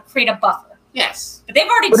 and they will create a buffer. Yes, but they've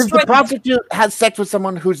already destroyed. If the prostitute has sex with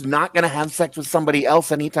someone who's not going to have sex with somebody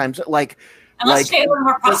else anytime, unless they were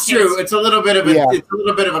more that's true. It's a little bit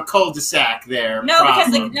of a cul-de-sac there. No,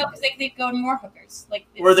 because they go to more hookers, like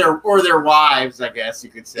or their wives, I guess you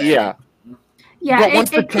could say. Yeah. Yeah, but once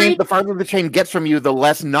the farther the chain gets from you, the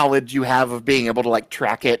less knowledge you have of being able to like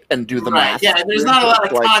track it and do the math. Yeah, there's not a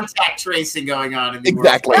lot of contact tracing going on in the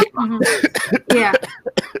world. Yeah,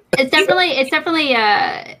 it's definitely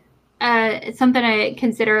something I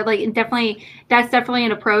consider. Like, that's definitely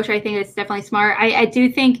an approach. I think it's definitely smart. I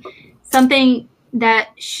do think something that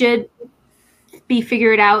should be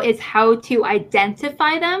figured out is how to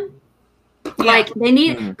identify them. Yeah. Like they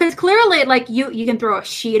need, because clearly, like you can throw a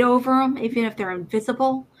sheet over them, even if they're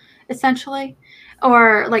invisible, essentially,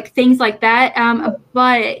 or like things like that.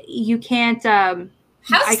 But you can't. I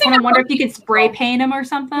kind of wonder if you can spray paint them or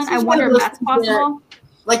something. I wonder if that's possible.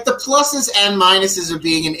 Like the pluses and minuses of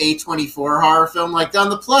being an A24 horror film. Like on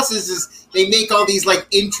the pluses is they make all these like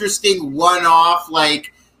interesting one-off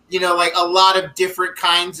like like a lot of different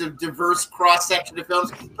kinds of diverse cross section of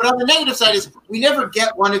films. But on the negative side is we never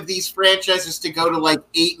get one of these franchises to go to like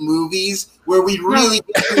 8 movies where we really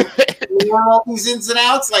get to explore all these ins and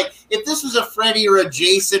outs. Like if this was a Freddy or a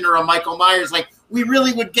Jason or a Michael Myers, like we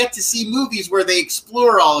really would get to see movies where they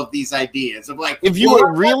explore all of these ideas of like, if you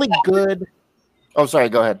were really good. Oh, sorry.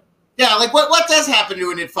 Go ahead. Yeah, like what does happen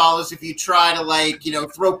to an It Follows if you try to like,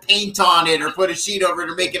 throw paint on it or put a sheet over it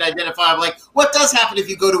or make it identifiable? Like what does happen if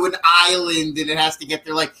you go to an island and it has to get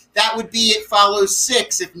there? Like that would be It Follows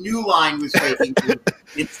 6 if New Line was making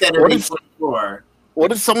instead of 8.4.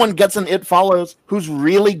 What if someone gets an It Follows who's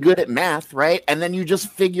really good at math, right? And then you just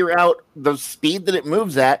figure out the speed that it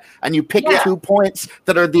moves at, and you pick 2 points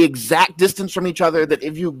that are the exact distance from each other, that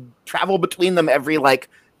if you travel between them every 2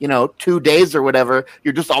 days or whatever,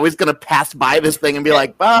 you're just always going to pass by this thing and be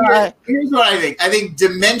like, bye. Here's what I think. I think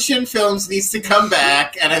Dimension Films needs to come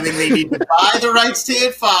back, and I think they need to buy the rights to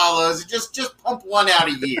It Follows and just pump one out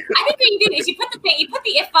a year. I think what you do is you put the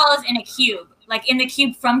It Follows in a cube, like in the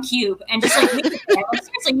cube from Cube, and just like leave it there. Like,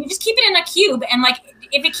 seriously, you just keep it in a cube, and like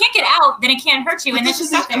if it can't get out, then it can't hurt you. And this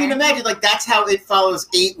just is I mean, imagine like that's how It Follows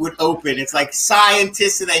 8 would open. It's like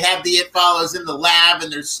scientists and they have the It Follows in the lab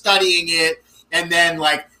and they're studying it, and then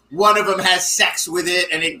like one of them has sex with it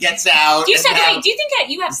and it gets out. Do you think that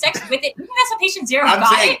you have sex with it? Do you think that's how patient zero I'm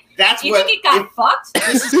got saying, it? That's Do you what think it got fucked?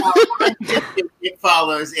 This is how It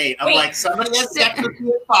Follows 8. I'm like, somebody has sex with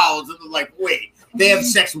It Follows, and I'm like, wait, they have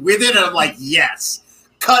sex with it, and I'm like, yes.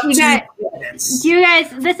 Cut You 2 guys- minutes. You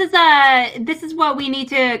guys, this is what we need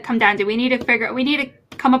to come down to. We need to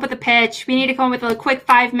come up with a pitch. We need to come up with a quick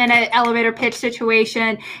 5-minute elevator pitch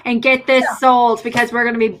situation and get this sold, because we're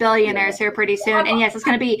going to be billionaires here pretty soon. And yes, it's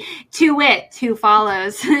going to be Two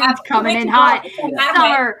Follows. It's coming in hot.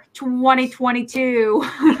 Summer 2022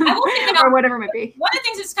 or whatever it might be. One of the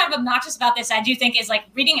things that's kind of obnoxious about this, I do think, is like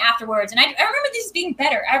reading afterwards. And I remember these being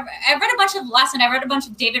better. I read a bunch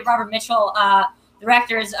of David Robert Mitchell,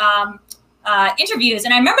 director's interviews,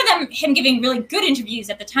 and I remember him giving really good interviews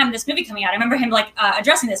at the time of this movie coming out. I remember him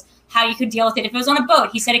addressing this, how you could deal with it if it was on a boat.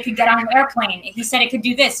 He said it could get on an airplane. He said it could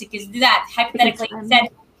do this, it could do that. Hypothetically,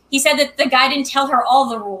 he said that the guy didn't tell her all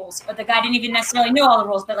the rules, or the guy didn't even necessarily know all the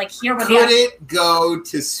rules, but like here were the Could it go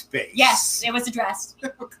to space? Yes, it was addressed.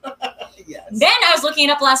 Yes. Then I was looking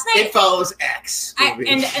it up last night. It Follows X.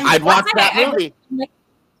 I'd watch that movie.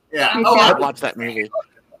 Yeah. I'd watch that movie.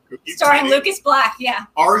 Starring Lucas Black, yeah.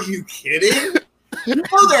 Are you kidding? You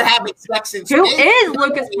know they're having sex in space. Who is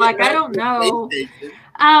Lucas Black? I don't know.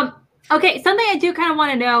 Okay, something I do kind of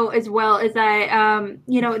want to know as well is that,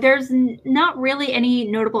 there's not really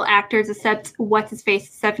any notable actors except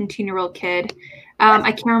what's-his-face, 17-year-old kid.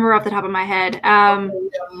 I can't remember off the top of my head.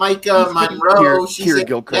 Micah Monroe. Kira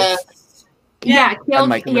Gilchrist.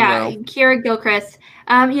 Kira Gilchrist.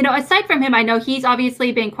 Aside from him, I know he's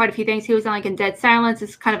obviously been quite a few things. He was in Dead Silence.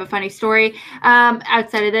 It's kind of a funny story.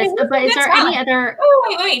 Outside of this, but is there any other?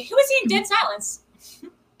 Oh wait, who was he in Dead Silence?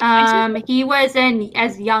 He was in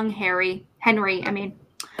as young Henry. I mean,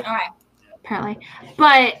 all right. Apparently,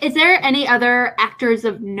 but is there any other actors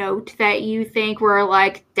of note that you think were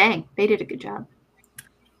like, dang, they did a good job?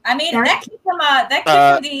 I mean, that kid from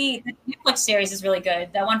the Netflix series is really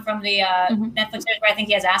good. That one from the Netflix series where I think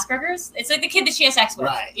he has Asperger's. It's like the kid that she has sex with.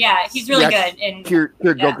 Right. Yeah, he's really good. And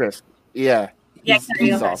Kira Gilchrist. Yeah.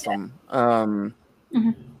 He's awesome. And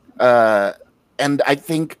I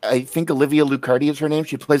think Olivia Lucardi is her name.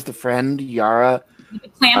 She plays the friend Yara.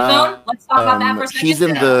 Clam Phone. Let's talk about that for a second. She's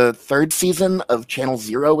in the 3rd season of Channel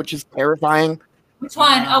Zero, which is terrifying. Which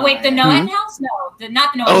one? Oh wait, the Noah House? No,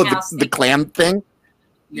 not the Noah House. The clam thing.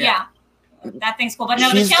 Yeah. That thing's cool. But no,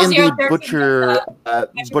 she's the Channel in Zero the Butcher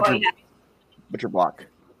Block.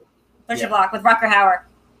 Butcher Block with Rutger Hauer.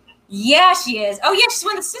 Yeah, she is. Oh yeah, she's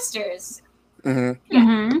one of the sisters.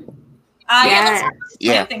 Mm-hmm. Let's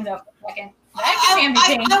talk things over for a second.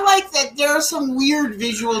 I like that there are some weird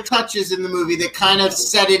visual touches in the movie that kind of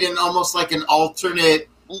set it in almost like an alternate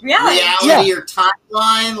reality or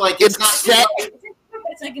timeline. Like it's not set.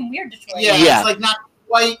 It's like in weird Detroit. Yeah, it's like not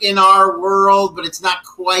quite in our world, but it's not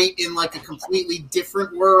quite in like a completely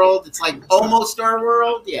different world. It's like almost our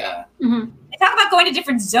world. Yeah. Mm-hmm. They talk about going to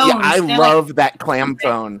different zones. Yeah, I love that clam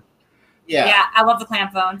phone. Yeah, I love the clam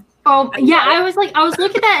phone. Oh yeah, I was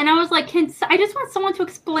looking at that and I was like, I just want someone to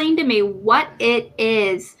explain to me what it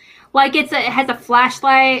is. Like it has a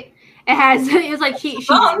flashlight. It was like she's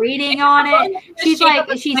reading on it. She's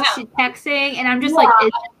texting, and I'm just like,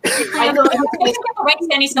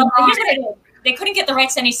 they couldn't get the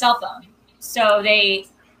rights to any cell phone, so they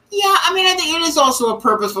Yeah, I mean, I think it is also a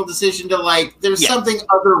purposeful decision to like. There's Yeah. something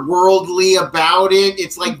otherworldly about it.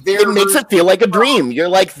 It's like It makes it feel like a dream. You're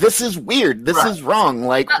like, this is weird. This is wrong.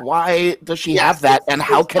 Like, why does she have that? And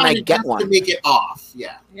how can I get one? To make it off.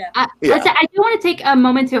 Yeah. I do want to take a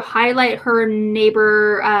moment to highlight her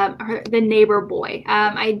neighbor, the neighbor boy.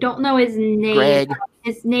 I don't know his name. Greg.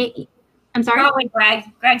 His name. I'm sorry. Probably Greg.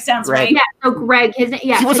 Greg sounds right. Yeah, so Greg, he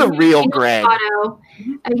was a real Greg. Otto.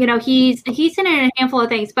 You know, he's in a handful of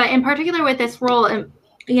things, but in particular with this role, and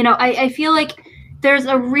you know, I feel like there's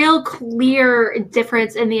a real clear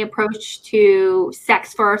difference in the approach to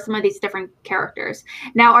sex for some of these different characters.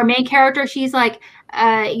 Now, our main character, she's like,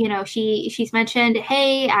 you know, she's mentioned,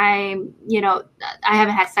 hey, I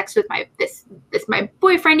haven't had sex with my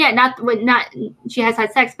boyfriend yet. Not she has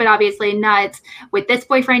had sex, but obviously not with this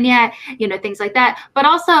boyfriend yet. You know, things like that. But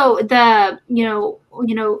also the you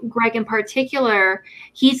know Greg in particular,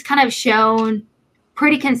 he's kind of shown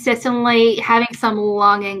pretty consistently having some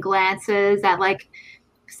longing glances at like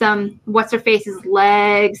some what's her face's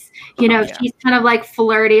legs. You know, she's kind of like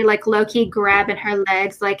flirty, like low-key grabbing her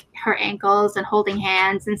legs, like her ankles, and holding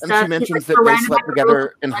hands and stuff. And she mentions that they slept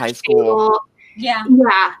together in high school. Yeah.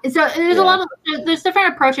 So there's a lot of there's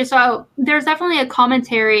different approaches. So there's definitely a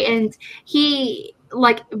commentary, and he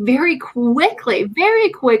like very quickly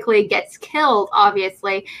gets killed,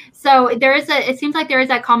 obviously. So it seems like there is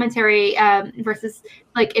that commentary versus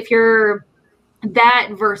like if you're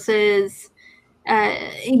that versus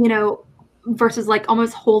you know, versus like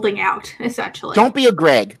almost holding out, essentially. Don't be a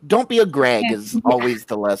Greg. Don't be a Greg is always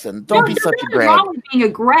the lesson. Don't be such a Greg. Wrong with being a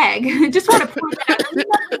Greg. Just want to point that out. There's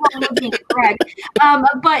nothing wrong with being a Greg.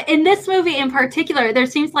 But in this movie in particular, there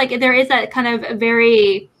seems like there is that kind of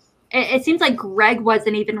very. It seems like Greg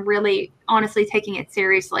wasn't even really honestly taking it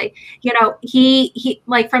seriously. You know, he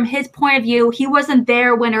like from his point of view, he wasn't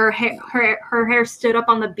there when her hair stood up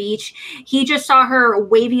on the beach. He just saw her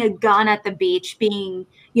waving a gun at the beach, being,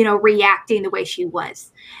 you know, reacting the way she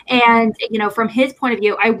was. And, you know, from his point of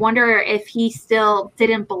view, I wonder if he still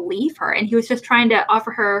didn't believe her and he was just trying to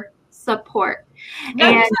offer her support. No,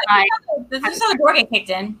 and he saw the door get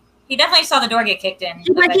kicked in. He definitely saw the door get kicked in.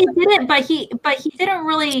 But he didn't. But he didn't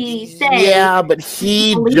really say. Yeah, but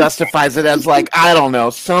he justifies it as like, I don't know,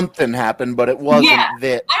 something happened, but it wasn't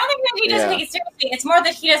that. I don't think that he doesn't take it seriously. It's more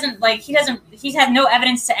that he's had no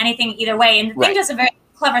evidence to anything either way. And the thing does a very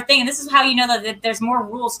clever thing, and this is how you know that there's more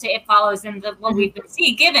rules to It Follows than the one we've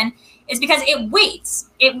been given, is because it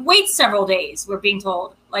waits several days, we're being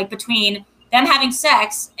told, like between them having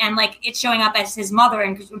sex and like it showing up as his mother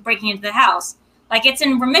and breaking into the house. Like it's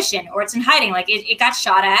in remission or it's in hiding. Like it got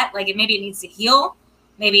shot at. Like maybe it needs to heal.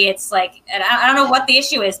 Maybe it's like, and I don't know what the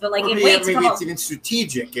issue is, but like it waits. Maybe it's even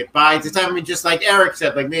strategic. It buys the time. I mean, just like Eric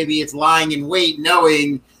said, like maybe it's lying in wait,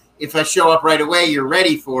 knowing if I show up right away, you're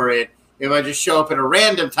ready for it. If I just show up at a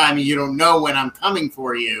random time and you don't know when I'm coming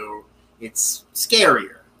for you, it's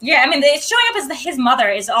scarier. Yeah, I mean, showing up as his mother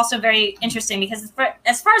is also very interesting because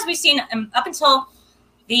as far as we've seen up until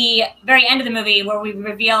the very end of the movie where we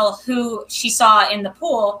reveal who she saw in the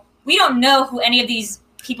pool, we don't know who any of these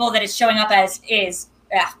people that it's showing up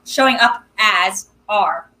as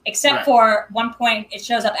are, except for one point it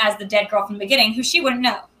shows up as the dead girl from the beginning who she wouldn't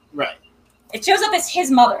know. Right. It shows up as his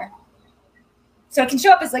mother. So it can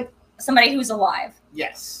show up as like somebody who's alive.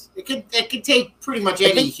 Yes. It could take pretty much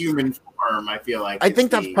any human form, I feel like. I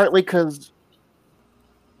think that's partly because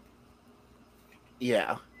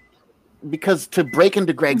because to break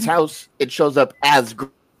into Greg's house, it shows up as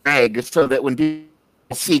Greg, so that when people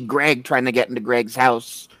see Greg trying to get into Greg's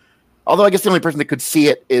house, although I guess the only person that could see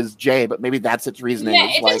it is Jay, but maybe that's its reasoning. Yeah,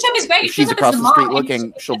 it doesn't show up as Greg. If she's across the street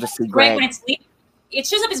looking, she'll just see Greg. When it's leaving. It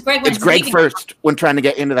shows up as Greg when it's Greg leaving. First when trying to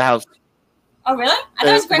get into the house. Oh, really? I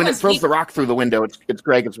thought it was Greg when it throws the rock through the window, it's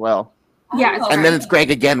Greg as well. Yeah, and then it's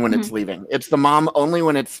Greg again when it's leaving. It's the mom only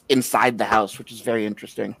when it's inside the house, which is very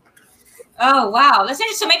interesting. Oh, wow. That's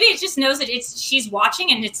interesting. So maybe it just knows that she's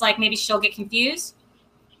watching and it's like maybe she'll get confused.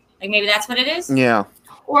 Like maybe that's what it is? Yeah.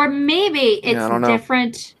 Or maybe it's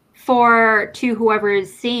different to whoever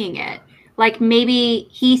is seeing it. Like maybe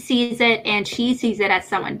he sees it and she sees it as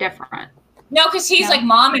someone different. No, because he's like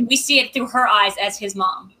mom and we see it through her eyes as his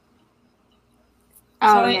mom.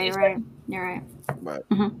 Oh, yeah, you're right. You're right. But,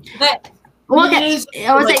 but well, okay. Who's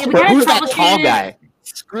that tall guy?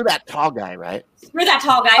 Screw that tall guy, right? Screw that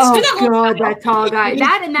tall guy. Oh, Screw that tall guy.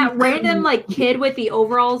 That and that random like kid with the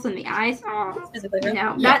overalls and the eyes. Oh,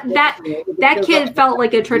 no, that kid felt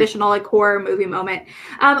like a traditional like horror movie moment.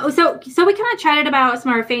 So we kind of chatted about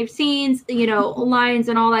some of our favorite scenes, you know, lines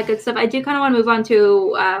and all that good stuff. I do kind of want to move on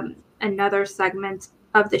to another segment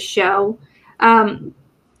of the show.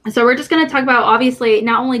 So we're just going to talk about, obviously,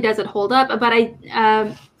 not only does it hold up,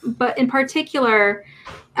 but in particular,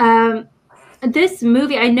 this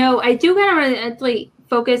movie, I know I do kind of really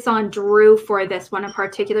focus on Drew for this one in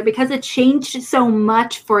particular because it changed so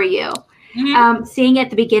much for you, seeing it at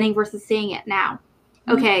the beginning versus seeing it now.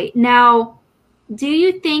 Okay, now, do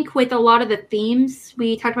you think with a lot of the themes,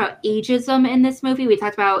 we talked about ageism in this movie, we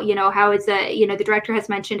talked about, how it's the director has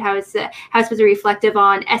mentioned how it's supposed to be reflective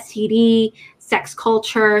on STD, sex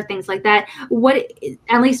culture, things like that. What,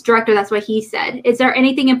 at least director, that's what he said. Is there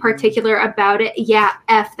anything in particular about it? Yeah,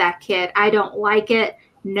 F that kid. I don't like it.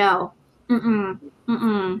 No.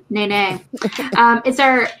 Nay. Is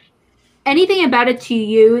there anything about it to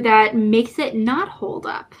you that makes it not hold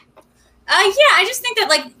up? Yeah, I just think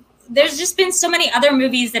that there's just been so many other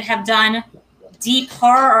movies that have done deep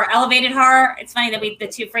horror or elevated horror. It's funny that the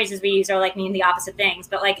two phrases we use are mean the opposite things,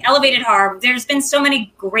 but elevated horror, there's been so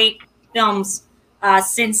many great films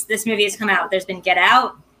since this movie has come out. There's been Get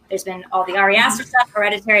Out, there's been all the Ari Aster stuff,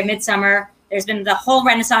 Hereditary, Midsommar, there's been the whole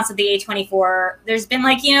renaissance of the A24. There's been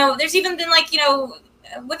there's even been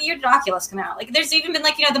what year did Oculus come out? There's even been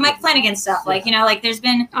the Mike Flanagan stuff. There's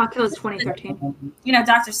been Oculus 2013.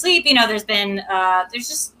 Doctor Sleep. There's been there's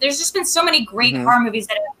just been so many great horror movies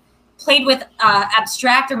that have played with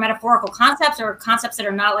abstract or metaphorical concepts or concepts that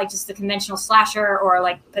are not just the conventional slasher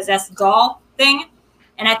or possessed doll thing.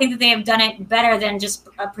 And I think that they have done it better than just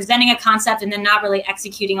presenting a concept and then not really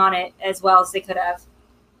executing on it as well as they could have.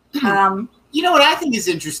 You know what I think is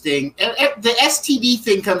interesting? The STD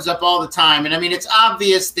thing comes up all the time. And I mean, it's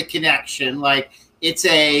obvious the connection. It's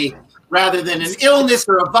rather than an illness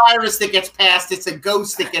or a virus that gets passed, it's a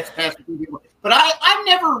ghost that gets passed. But I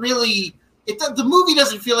never really, the movie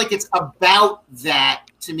doesn't feel like it's about that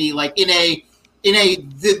to me. The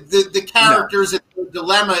characters and the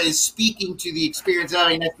dilemma is speaking to the experience of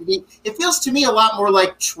an STD. It feels to me a lot more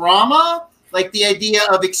like trauma, the idea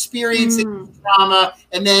of experiencing trauma,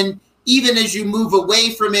 and then even as you move away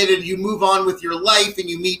from it and you move on with your life and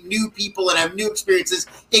you meet new people and have new experiences,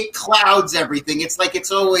 it clouds everything. It's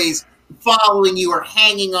it's always following you or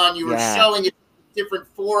hanging on you or showing it in different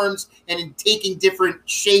forms and in taking different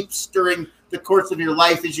shapes during the course of your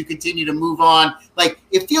life as you continue to move on.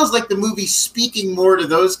 It feels like the movie's speaking more to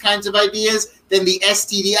those kinds of ideas than the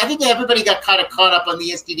STD. I think everybody got kind of caught up on the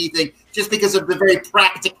STD thing just because of the very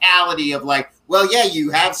practicality of you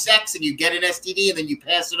have sex and you get an STD and then you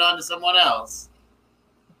pass it on to someone else.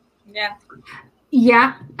 Yeah.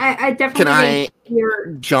 Yeah, I definitely. Can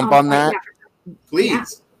I jump on that? Yeah. Please. Yeah.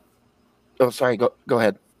 Oh, sorry. Go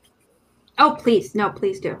ahead. Oh, please. No,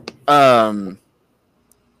 please do.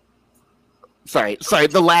 Sorry.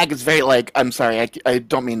 The lag is very I'm sorry. I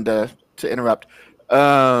don't mean to interrupt.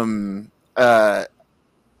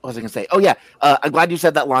 What was I going to say? Oh, yeah. I'm glad you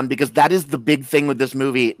said that, Lon, because that is the big thing with this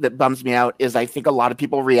movie that bums me out is I think a lot of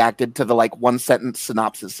people reacted to the one-sentence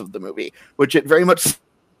synopsis of the movie, which it very much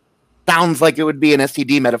sounds like it would be an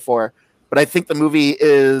STD metaphor, but I think the movie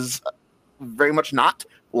is very much not.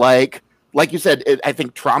 Like you said, I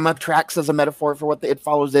think trauma tracks as a metaphor for what It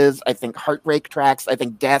Follows is. I think heartbreak tracks. I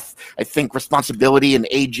think death. I think responsibility and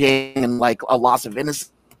aging and a loss of innocence.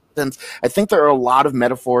 I think there are a lot of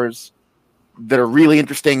metaphors that are really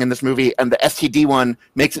interesting in this movie, and the STD one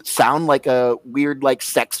makes it sound like a weird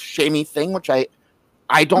sex shamey thing, which I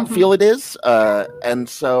don't feel it is. And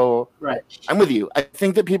so I'm with you. I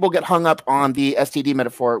think that people get hung up on the STD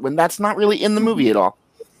metaphor when that's not really in the movie at all.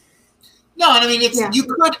 No, and I mean,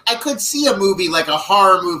 I could see a movie like a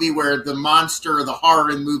horror movie where the monster or the horror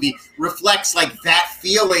in the movie reflects that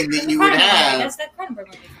feeling that you would have. That's that Cronenberg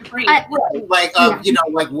movie. Great.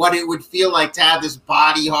 What it would feel like to have this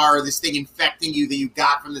body horror, this thing infecting you that you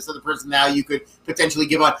got from this other person now you could potentially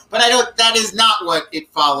give up. But that is not what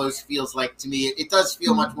It Follows feels like to me. It does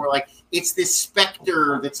feel much more like it's this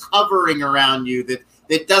specter that's hovering around you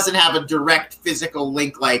that doesn't have a direct physical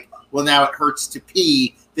link well, now it hurts to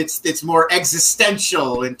pee. That's more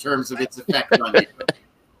existential in terms of its effect on you.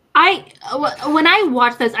 When I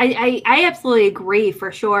watch this, I absolutely agree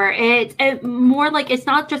for sure. It's more it's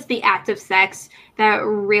not just the act of sex that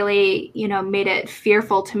really made it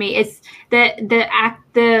fearful to me. It's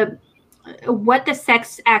what the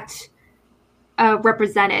sex act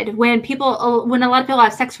represented. When a lot of people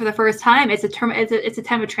have sex for the first time, it's a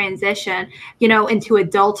time of transition, into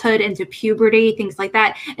adulthood, into puberty, things like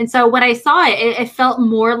that. And so when I saw it, it felt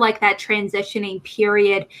more like that transitioning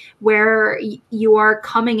period where you are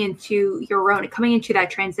coming into your own, coming into that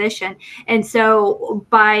transition. And so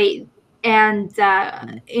by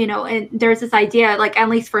you know, and there's this idea, like, at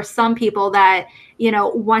least for some people, that, you know,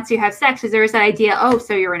 once you have sex, there's that idea, oh,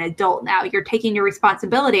 so you're an adult now. You're taking your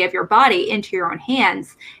responsibility of your body into your own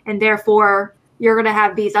hands, and therefore you're going to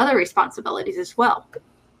have these other responsibilities as well.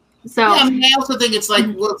 So yeah, I mean, I also think it's like,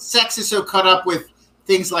 well, sex is so cut up with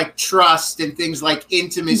things like trust and things like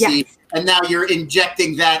intimacy, yes. and now you're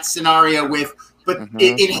injecting that scenario with, but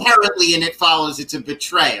inherently in It Follows, it's a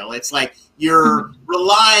betrayal. It's like you're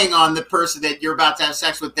relying on the person that you're about to have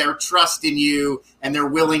sex with, their trust in you and their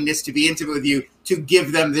willingness to be intimate with you, to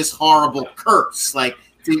give them this horrible curse. Like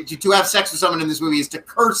to have sex with someone in this movie is to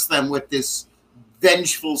curse them with this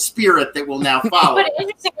vengeful spirit that will now follow. But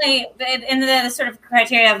interestingly, in the sort of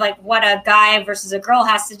criteria of like what a guy versus a girl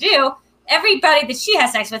has to do, everybody that she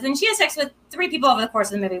has sex with, and she has sex with 3 people over the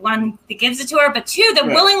course of the movie. One that gives it to her, but 2 that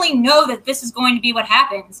willingly know that this is going to be what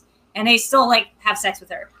happens, and they still like have sex with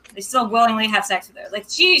her. They still willingly have sex with her. Like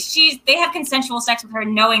they have consensual sex with her,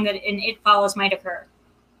 knowing that an It Follows might occur.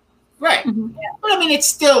 Right. Mm-hmm. Yeah. But I mean, it's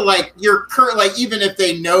still like like even if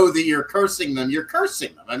they know that you're cursing them, you're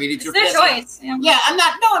cursing them. I mean, it's your their choice. Yeah. Yeah, I'm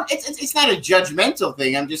not. No, it's not a judgmental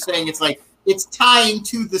thing. I'm just saying it's like it's tying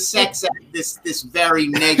to the sex act this very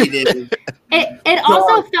negative. It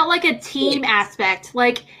also felt like a team aspect.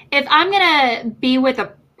 Like if I'm gonna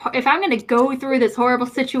go through this horrible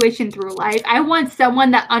situation through life, I want someone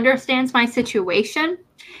that understands my situation.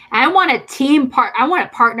 I want a I want a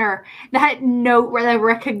partner that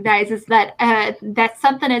recognizes that that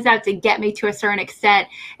something is out to get me to a certain extent,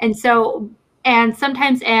 and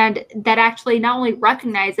sometimes that actually not only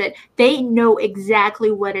recognize it, they know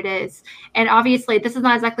exactly what it is. And obviously, this is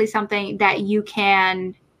not exactly something that you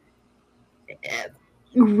can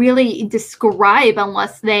really describe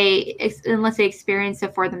unless they experience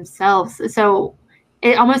it for themselves. So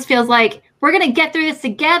it almost feels like we're gonna get through this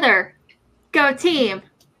together. Go team.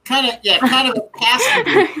 Kind of a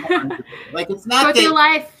passenger. Like it's not go through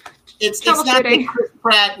life. It's not that Chris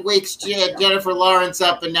Pratt wakes Jennifer Lawrence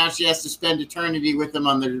up and now she has to spend eternity with him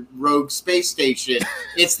on the rogue space station.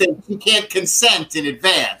 It's that she can't consent in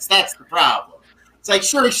advance. That's the problem. It's like,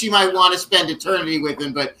 sure, she might want to spend eternity with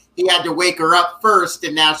him, but he had to wake her up first,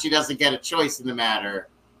 and now she doesn't get a choice in the matter.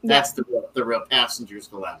 That's the real passenger's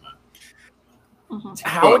dilemma. Mm-hmm.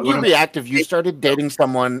 How would you react if you started dating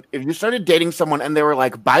someone? If you started dating someone and they were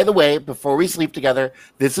like, "By the way, before we sleep together,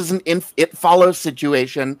 this is an It Follows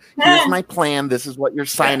situation. Here's my plan. This is what you're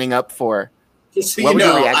signing up for." Just so what would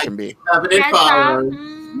your reaction be? Have an It Follows.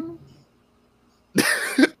 As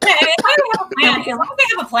long as they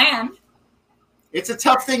have a plan. It's a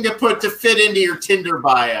tough thing to fit into your Tinder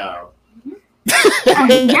bio. By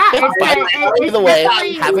the way,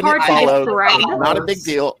 having hard it to followed, describe. not a big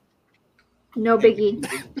deal. No biggie.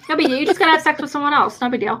 No big deal. You just gotta have sex with someone else. No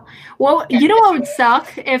big deal. Well, you know what would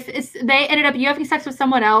suck if they ended up you having sex with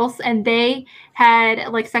someone else and they had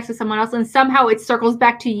like sex with someone else and somehow it circles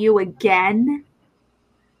back to you again.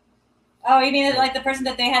 Oh, you mean like the person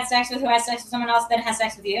that they had sex with who has sex with someone else then has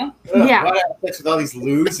sex with you? Yeah. Why do I have sex with all these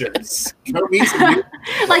losers? Go meet some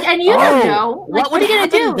Like, and you don't know. Like, what are you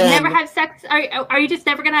gonna do? then? Never have sex? Are you just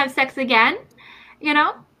never gonna have sex again? You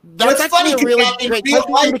know? That's What's funny, actually a really 'cause in great real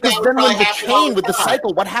question life, because that then would with the probably happen all chain, the with the time.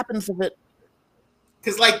 cycle, what happens if it?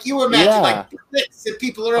 Because, like, you imagine, Yeah. like,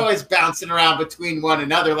 people are always bouncing around between one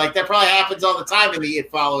another. Like, that probably happens all the time in the It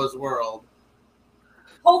Follows world.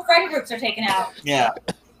 Whole friend groups are taken out. Yeah.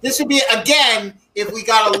 This would be, again, if we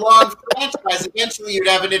got a long franchise, eventually you'd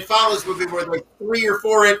have an It Follows movie where, like, 3 or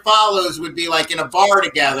 4 It Follows would be, like, in a bar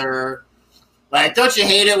together. Like, don't you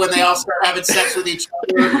hate it when they all start having sex with each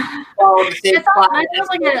other? Follow the same That sounds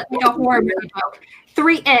like a horror movie joke.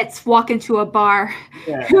 3 Its walk into a bar.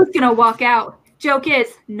 Yeah. Who's gonna walk out? Joke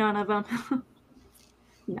is none of them.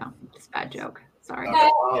 No, it's a bad joke. Sorry.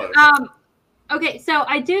 Okay, so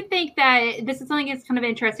I do think that this is something that's kind of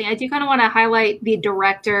interesting. I do kind of want to highlight the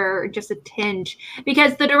director just a tinge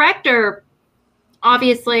because the director,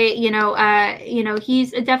 obviously,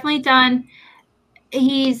 he's definitely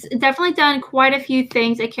done quite a few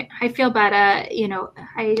things. I feel bad.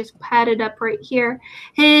 I just had it up right here.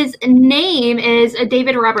 His name is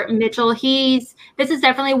David Robert Mitchell. This is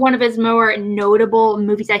definitely one of his more notable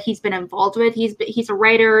movies that he's been involved with. He's a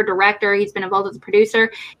writer, director. He's been involved as a producer.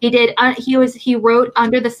 He wrote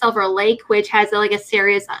Under the Silver Lake, which has a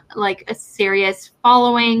serious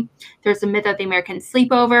following. There's the Myth of the American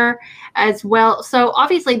Sleepover as well. So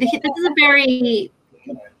obviously this is a very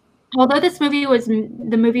Although the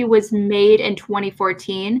movie was made in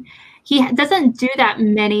 2014, he doesn't do that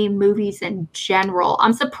many movies in general.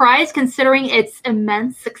 I'm surprised, considering its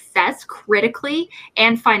immense success critically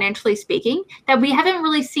and financially speaking, that we haven't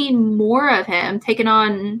really seen more of him taking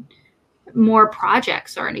on more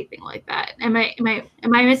projects or anything like that. Am I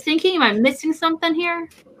misthinking? Am I missing something here?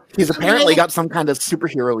 He's apparently got some kind of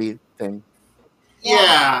superhero-y thing.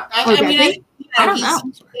 Yeah, I mean, I don't he's know.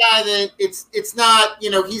 a guy that it's not,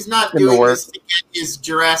 he's not In the doing works. this to get his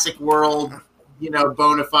Jurassic World,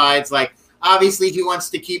 bona fides. Like, obviously, he wants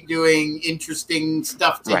to keep doing interesting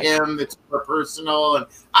stuff to Right. him that's more personal. And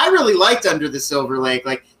I really liked Under the Silver Lake.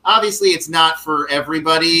 Like, obviously, it's not for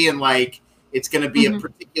everybody, and like, it's going to be a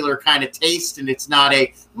particular kind of taste, and it's not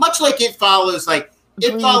much like It Follows. Like,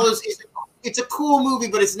 It Follows it's a cool movie,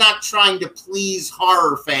 but it's not trying to please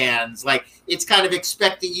horror fans. Like, it's kind of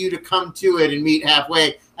expecting you to come to it and meet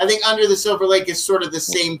halfway. I think Under the Silver Lake is sort of the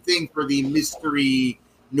same thing for the mystery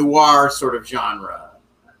noir sort of genre.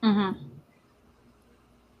 Mm-hmm.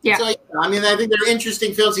 Yeah. So, I mean, I think they're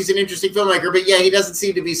interesting films. He's an interesting filmmaker, but yeah, he doesn't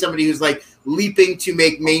seem to be somebody who's like leaping to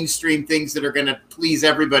make mainstream things that are going to please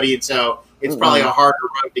everybody. And so it's probably a harder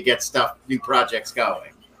road to get new projects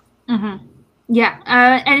going. Mm-hmm. Yeah.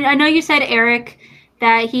 And I know you said, Eric,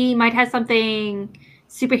 that he might have something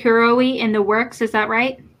superhero-y in the works. Is that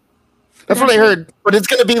right? That's what I heard. But it's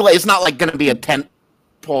gonna be like, it's not like gonna be a tent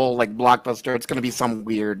pole like blockbuster. It's gonna be some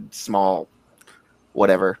weird small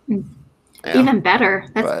whatever. Yeah. Even better.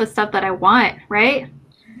 That's the stuff that I want, right?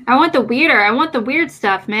 I want the weird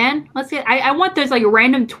stuff, man. I want those like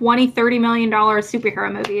random $20, $30 million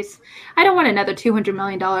superhero movies. I don't want another $200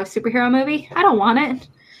 million superhero movie. I don't want it.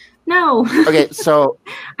 No. Okay, so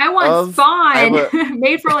I want Spawn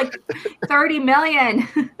made for like $30 million.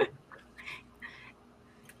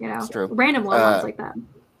 It's true. Random ones like that.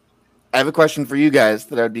 I have a question for you guys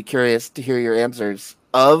that I'd be curious to hear your answers.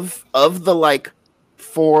 Of the like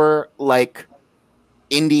 4 like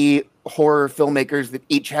indie horror filmmakers that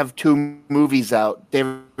each have 2 movies out: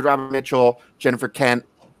 David Robert Mitchell, Jennifer Kent,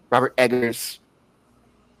 Robert Eggers,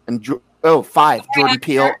 and 5 Jordan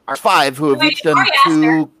Peele. 5 who have each done Ari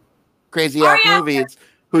 2 crazy ass movies.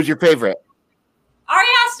 Who's your favorite? Ari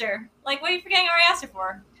Aster. Like, what are you forgetting Ari Aster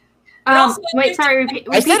for? Wait, sorry. Repeat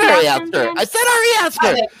I said the Ari options Aster. again. I said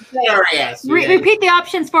Ari Aster. Repeat the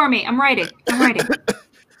options for me. I'm writing.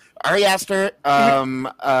 Ari Aster,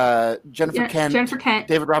 Jennifer Kent,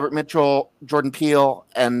 David Robert Mitchell, Jordan Peele,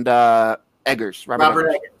 and Eggers. Robert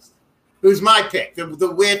Eggers. Who's my pick?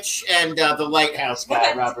 The Witch and the Lighthouse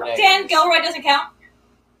guy, Robert Eggers. Dan Gilroy doesn't count.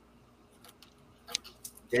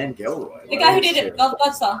 Dan Gilroy. The guy who did it,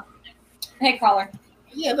 Bloodsaw. Nightcrawler.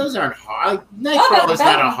 Yeah, those aren't horror. Nightcrawler's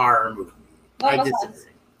not a horror movie. I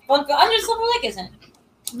disagree. Well, Under the Silver Lake isn't.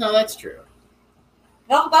 No, that's true.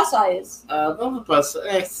 Velvet Buzzsaw is. Velvet Buzzsaw,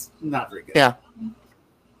 it's not very good. Yeah.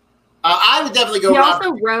 I would definitely go. He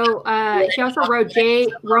also wrote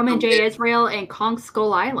Roman J. Israel and Kong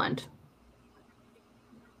Skull Island.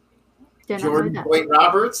 Jordan Boyd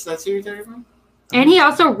Roberts. That's who you're talking about. And he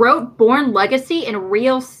also wrote Born Legacy and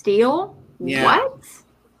Real Steel. Yeah. What?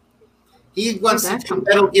 He wants to do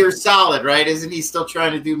Metal Gear Solid, right? Isn't he still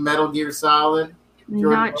trying to do Metal Gear Solid?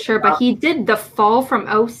 Not sure, but he did The Fall from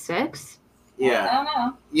 2006. Yeah. I don't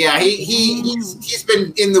know. Yeah, he's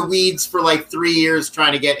been in the weeds for like 3 years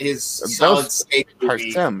trying to get his Solid Snake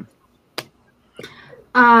movie.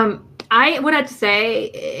 I would have to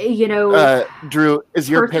say, Drew, is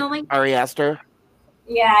your pick personally? Ari Aster?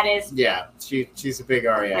 Yeah, it is. Yeah, she's a big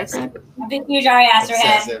Ari Aster. A big, huge Ari Aster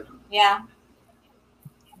head. Obsessive. Yeah.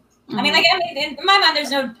 I mean, in my mind,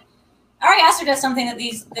 there's no. Ari Aster does something that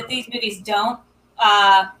these movies don't.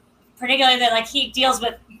 Particularly that like he deals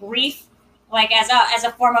with grief, like as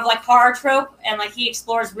a form of like horror trope, and like he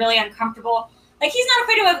explores really uncomfortable. Like he's not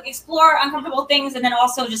afraid to explore uncomfortable things, and then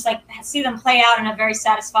also just like see them play out in a very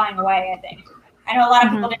satisfying way. I think. I know a lot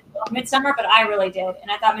of people didn't love Midsommar, but I really did,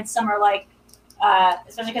 and I thought Midsommar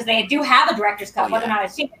especially because they do have a director's cut. Whether or not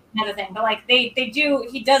I've seen it, another thing. But like they do,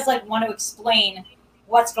 he does like want to explain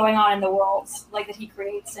what's going on in the world, like that he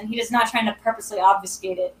creates, and he is not trying to purposely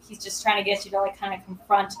obfuscate it. He's just trying to get you to like kind of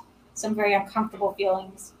confront some very uncomfortable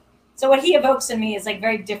feelings. So what he evokes in me is like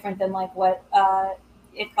very different than like what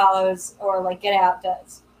It Follows or like Get Out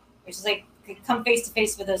does, which is like come face to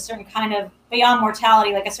face with a certain kind of beyond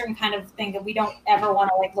mortality, like a certain kind of thing that we don't ever want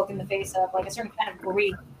to like look in the face of, like a certain kind of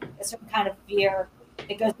grief, a certain kind of fear.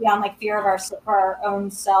 It goes beyond like fear of our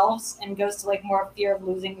own selves and goes to like more fear of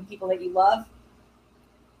losing the people that you love.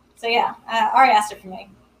 So yeah, Ari Aster for me.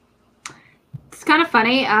 It's kind of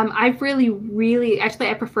funny. I really, actually,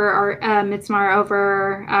 I prefer Midsommar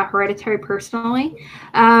over Hereditary personally.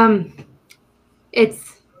 I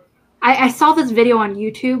saw this video on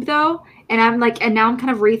YouTube though, and now I'm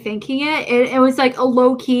kind of rethinking it. It was like a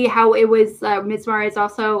low key how it was. Midsommar is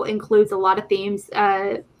also includes a lot of themes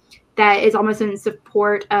that is almost in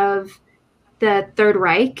support of the Third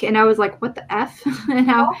Reich, and I was like, what the F? And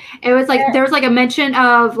how it was like there was like a mention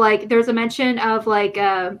of like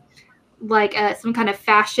some kind of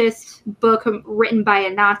fascist book written by a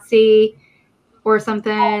Nazi or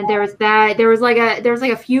something. There was that. There was like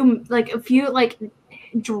a few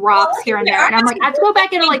drops here and there, and I'm like, I have to go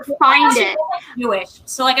back and like find it. Jewish,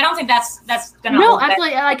 so like I don't think that's gonna. No,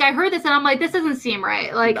 absolutely. Like I heard this and I'm like, this doesn't seem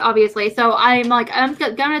right. Like obviously, so I'm like, I'm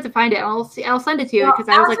gonna have to find it. I'll send it to you because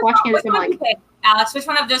I was like watching it. And I'm like, Alex, which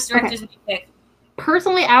one of those directors would you pick?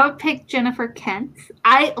 Personally, I would pick Jennifer Kent.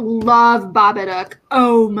 I love Babadook.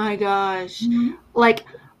 Oh my gosh, like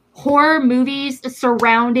horror movies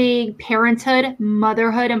surrounding parenthood,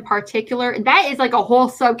 motherhood in particular, that is like a whole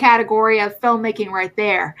subcategory of filmmaking right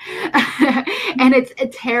there. And it's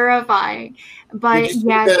terrifying. But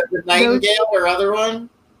yeah, the Nightingale or other one?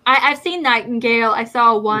 I've seen Nightingale. I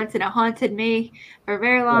saw it once and it haunted me for a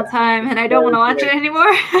very long time, and I don't want to watch it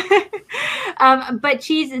anymore. But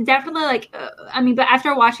she's definitely like, but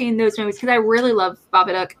after watching those movies, because I really love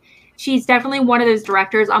Babadook, she's definitely one of those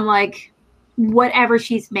directors. I'm like, whatever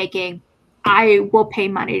she's making, I will pay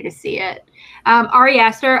money to see it. Ari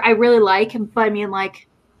Aster, I really like, but I mean, like,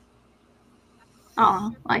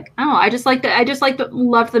 I just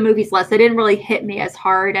loved the movies less. They didn't really hit me as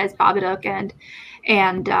hard as Babadook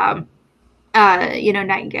and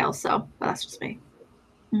Nightingale. So, but that's just me.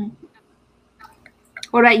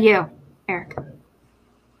 What about you, Eric?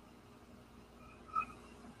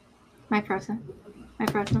 My frozen.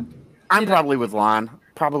 I'm probably with Lon.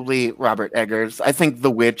 Probably Robert Eggers. I think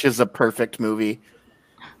The Witch is a perfect movie.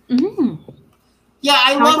 Yeah,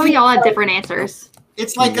 I love we all have different answers.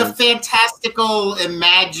 It's like a fantastical,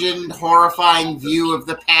 imagined, horrifying view of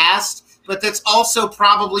the past, but that's also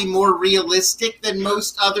probably more realistic than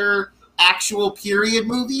most other actual period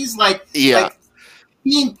movies. Like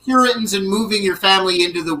being Puritans and moving your family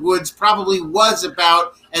into the woods probably was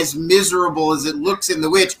about as miserable as it looks in The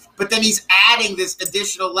Witch, but then he's adding this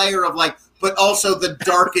additional layer of like, but also the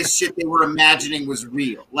darkest shit they were imagining was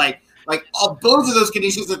real. Like both of those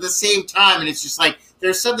conditions at the same time, and it's just like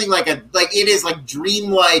there's something like it is like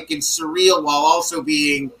dreamlike and surreal while also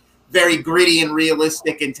being very gritty and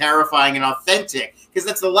realistic and terrifying and authentic. Because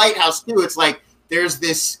that's The Lighthouse too. It's like there's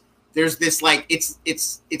this like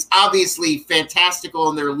it's obviously fantastical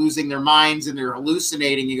and they're losing their minds and they're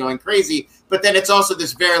hallucinating and going crazy, but then it's also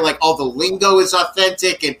this very like all the lingo is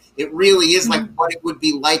authentic and it really is like what it would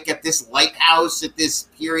be like at this lighthouse at this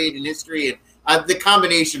period in history, and the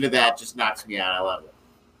combination of that just knocks me out. I love it.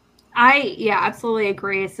 I absolutely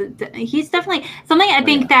agree. He's definitely something I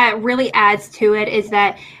think that really adds to it is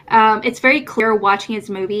that it's very clear watching his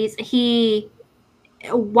movies.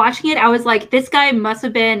 Watching it, I was like, this guy must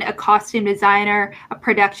have been a costume designer, a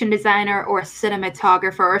production designer, or a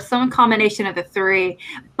cinematographer, or some combination of the three.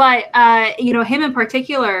 But, him in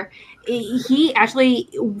particular, he actually,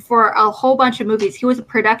 for a whole bunch of movies, he was a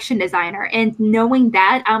production designer. And knowing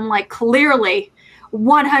that, I'm like, clearly,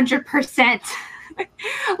 100%.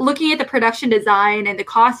 Looking at the production design and the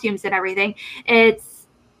costumes and everything, it's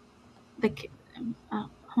like, I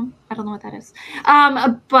don't know what that is.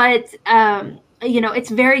 It's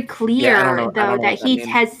very clear though that he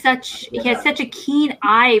has such a keen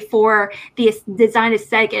eye for the design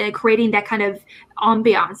aesthetic and creating that kind of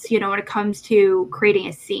ambiance, when it comes to creating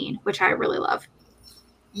a scene, which I really love.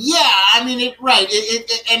 Yeah, I mean,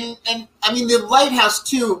 and I mean, The Lighthouse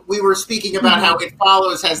too, we were speaking about how It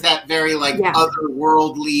Follows has that very like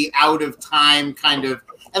otherworldly, out of time kind of,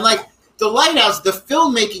 and like The Lighthouse, the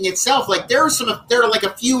filmmaking itself, like there are like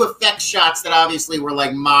a few effect shots that obviously were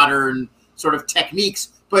like modern sort of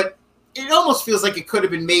techniques, but it almost feels like it could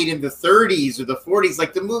have been made in the 30s or the 40s.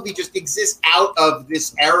 Like the movie just exists out of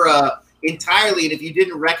this era entirely, and if you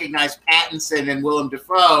didn't recognize Pattinson and Willem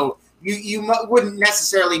Dafoe, you wouldn't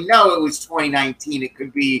necessarily know it was 2019. It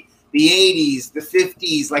could be the 80s, the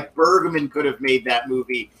 50s. Like Bergman could have made that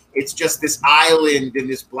movie. It's just this island and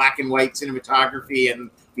this black and white cinematography and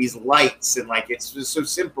these lights, and like it's just so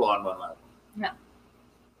simple on one level. Yeah.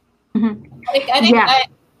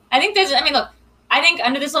 I think there's. I mean, look. I think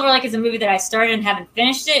Under the Silver Lake is a movie that I started and haven't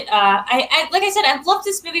finished it. I like I said, I loved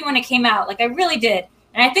this movie when it came out. Like I really did,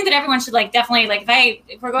 and I think that everyone should like definitely like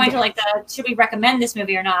if we're going to like should we recommend this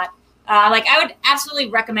movie or not? Like I would absolutely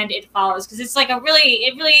recommend It Follows because it's like it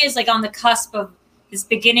really is like on the cusp of this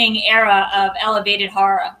beginning era of elevated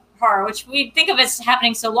horror, which we think of as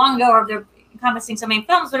happening so long ago, or they're encompassing so many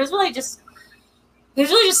films, but it was really just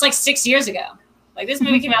like 6 years ago. Like this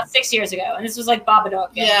movie came out 6 years ago, and this was like Babadook.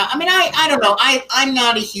 Yeah, I mean, I don't know. I'm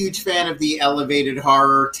not a huge fan of the elevated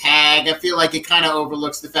horror tag. I feel like it kind of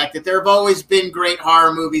overlooks the fact that there have always been great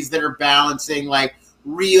horror movies that are balancing like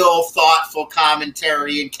real thoughtful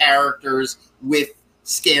commentary and characters with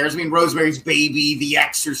scares. I mean, Rosemary's Baby, The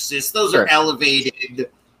Exorcist, those are elevated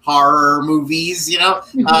horror movies, you know?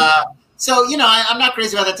 So, you know, I'm not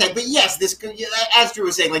crazy about that type, but yes, this, as Drew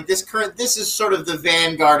was saying, like this is sort of the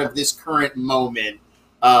vanguard of this current moment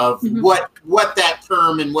of what that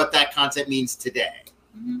term and what that concept means today.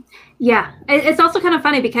 Yeah, it's also kind of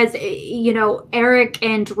funny because, you know, Eric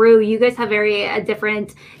and Drew, you guys have very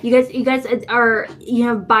different. You guys are, you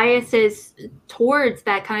know, biases towards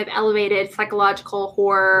that kind of elevated psychological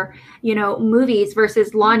horror, you know, movies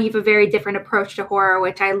versus Lon. You have a very different approach to horror,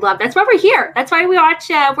 which I love. That's why we're here. That's why we watch.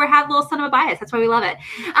 We have a little cinema bias. That's why we love it.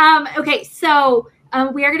 Okay, so.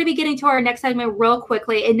 We are going to be getting to our next segment real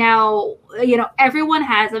quickly. And now, you know, everyone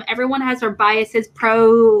has them. Everyone has their biases,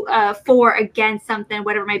 pro, for, against something,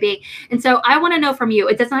 whatever it may be. And so I want to know from you,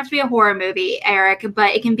 it doesn't have to be a horror movie, Eric,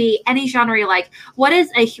 but it can be any genre you like. What is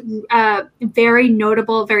a very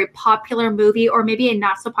notable, very popular movie, or maybe a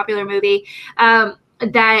not so popular movie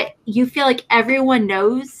that you feel like everyone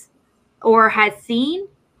knows or has seen,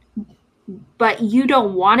 but you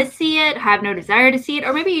don't want to see it, have no desire to see it,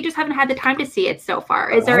 or maybe you just haven't had the time to see it so far?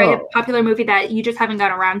 Is there a popular movie that you just haven't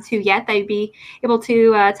gotten around to yet that you'd be able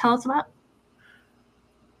to tell us about?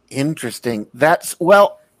 Interesting.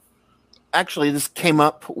 Well, actually, this came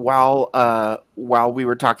up while we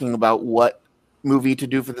were talking about what movie to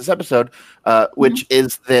do for this episode, which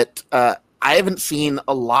is that I haven't seen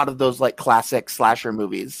a lot of those like classic slasher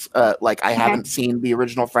movies. Like I haven't seen the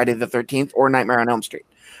original Friday the 13th or Nightmare on Elm Street.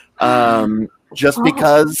 Just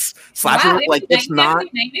because slasher, like it's not.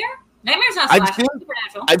 Nightmare's not slasher.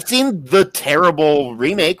 I've seen the terrible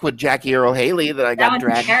remake with Jackie Earle Haley that I got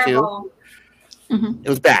dragged to. It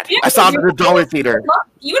was bad. I saw it at a dollar theater.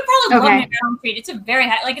 You would probably love Nightmare on Elm Street. It's a very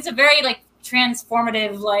it's a very like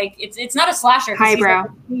transformative, like it's not a slasher. Highbrow.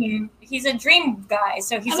 He's a dream guy,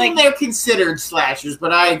 so he's I mean, they're considered slashers,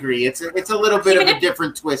 but I agree. It's a little bit of a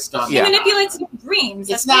different twist on it. He manipulates your dreams.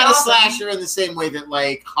 It's not a slasher in the same way that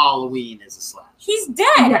like Halloween is a slasher. He's dead.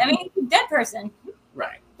 I mean, he's a dead person.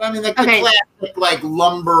 Right. I mean, the classic like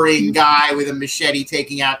lumbering guy with a machete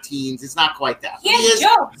taking out teens. It's not quite that. He has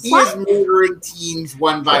jokes. He is murdering teens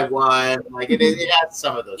one by one. Like it has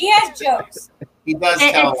some of those. He has jokes. He does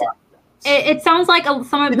tell a lot. It sounds like some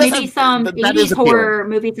 80s horror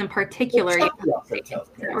movies in particular,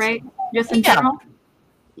 right? Just in general.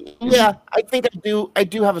 Yeah, I think I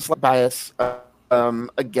do have a slight bias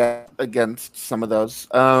against some of those,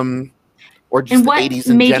 or just the 80s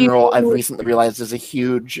in general. I've recently realized is a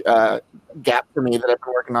huge gap for me that I've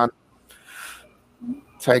been working on.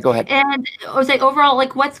 Sorry, go ahead. And I was like, overall,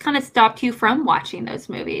 like, what's kind of stopped you from watching those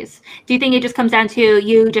movies? Do you think it just comes down to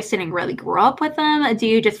you just didn't really grow up with them? Do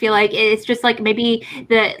you just feel like it's just like maybe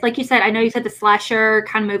like you said, I know you said the slasher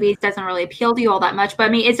kind of movies doesn't really appeal to you all that much, but I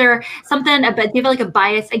mean, is there something about, do you have like a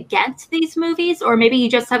bias against these movies, or maybe you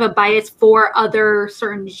just have a bias for other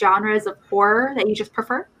certain genres of horror that you just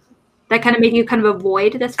prefer? That kind of made you kind of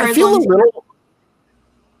avoid this?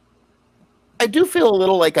 I do feel a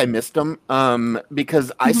little like I missed them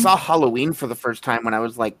because I saw Halloween for the first time when I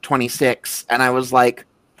was like 26, and I was like,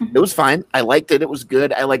 it was fine. I liked it. It was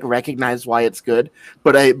good. I like recognized why it's good,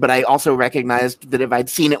 but I also recognized that if I'd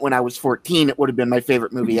seen it when I was 14, it would have been my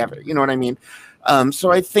favorite movie ever. You know what I mean?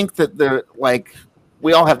 So I think that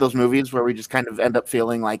we all have those movies where we just kind of end up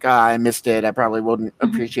feeling like, I missed it. I probably wouldn't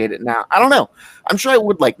appreciate it now. I don't know. I'm sure I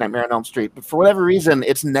would like Nightmare on Elm Street, but for whatever reason,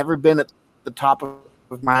 it's never been at the top of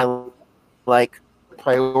my like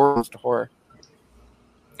priorities to horror.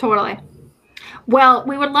 Totally. Well,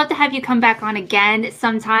 we would love to have you come back on again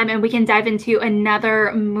sometime, and we can dive into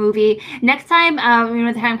another movie next time. When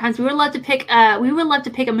the time comes, we would love to pick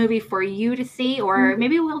a movie for you to see, or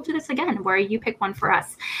maybe we'll do this again where you pick one for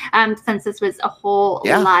us. Since this was a whole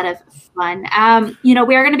lot of fun. We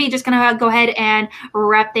are going to be just going to go ahead and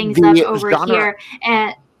wrap things up over here.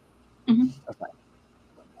 And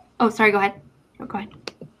oh, sorry. Go ahead. Go ahead.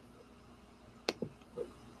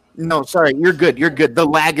 No, sorry. You're good. You're good. The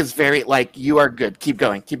lag is very, you are good. Keep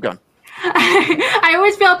going. Keep going. I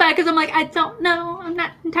always feel bad because I'm like, I don't know. I'm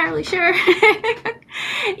not entirely sure.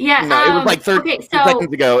 Yeah. No, it was like 30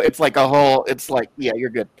 seconds ago. It's like yeah, you're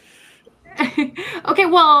good. Okay,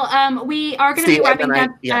 well, we are going to be wrapping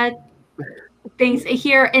up things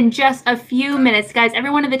here in just a few minutes. Guys,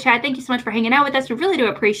 everyone in the chat, thank you so much for hanging out with us. We really do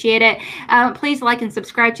appreciate it. Please like and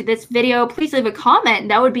subscribe to this video. Please leave a comment.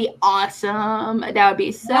 That would be awesome. That would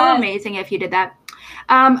be so amazing if you did that.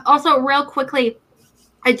 Also, real quickly,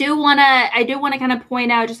 I do want to kind of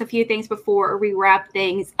point out just a few things before we wrap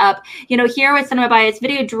things up. Here with Cinema Bias,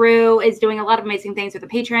 Video Drew is doing a lot of amazing things with the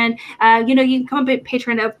Patreon. You can come up with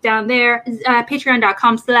Patreon up down there,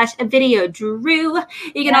 patreon.com/videodrew.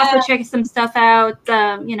 You can also check some stuff out,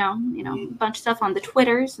 a bunch of stuff on the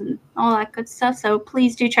Twitters and all that good stuff. So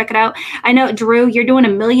please do check it out. I know, Drew, you're doing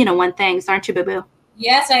 1,000,001 things, aren't you, Boo-Boo?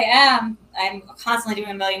 Yes, I am. I'm constantly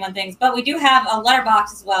doing 1,000,001 things, but we do have a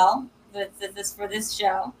letterbox as well. For this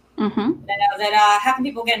show. Mm-hmm. I know that how can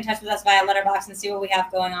people get in touch with us via letterbox and see what we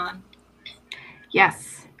have going on?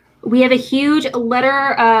 Yes, we have a huge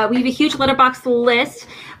letterbox list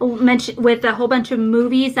with a whole bunch of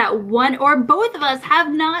movies that one or both of us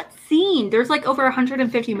have not seen. There's like over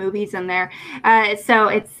 150 movies in there,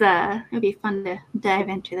 so it'll be fun to dive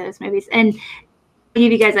into those movies. And I'll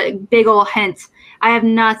give you guys a big old hint. I have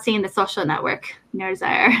not seen The Social Network. No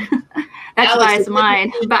desire. That's biased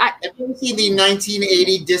mine. But have you seen the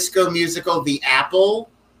 1980 disco musical The Apple?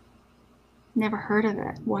 Never heard of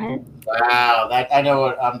it. What? Wow, I know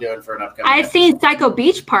what I'm doing for an upcoming. I've seen Psycho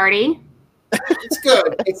Beach Party. It's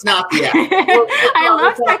good. It's not The Apple. I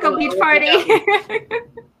love Psycho Beach Party.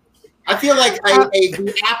 I feel like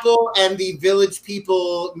The Apple and the Village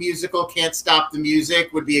People musical Can't Stop the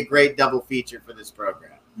Music would be a great double feature for this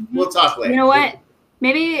program. Mm-hmm. We'll talk later. You know what?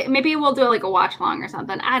 Maybe we'll do like a watch along or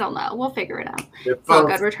something. I don't know. We'll figure it out. It's all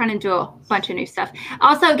good. We're trying to do a bunch of new stuff.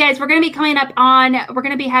 Also, guys, we're going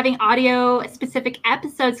to be having audio specific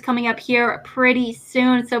episodes coming up here pretty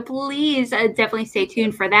soon. So please definitely stay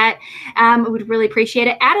tuned for that. We would really appreciate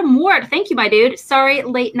it. Adam Ward, thank you, my dude. Sorry,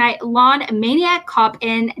 Late Night Lawn Maniac, Cop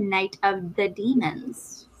in Night of the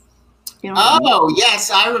Demons. Yes,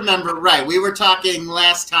 I remember. Right. We were talking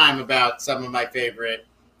last time about some of my favorite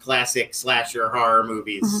classic slasher horror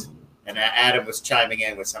movies, and Adam was chiming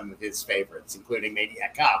in with some of his favorites, including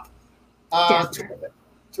Maniac Cop.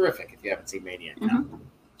 Terrific. If you haven't seen Maniac Cop,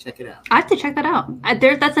 check it out. I have to check that out.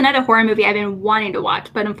 That's another horror movie I've been wanting to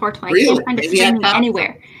watch, but unfortunately, I can't find it streaming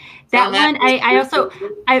anywhere. That one,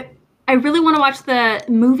 I really want to watch the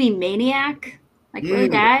movie Maniac, like really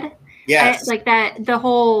bad. Yes, like that. The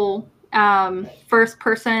whole first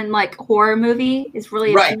person like horror movie is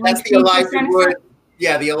really right. That's the Elijah Wood.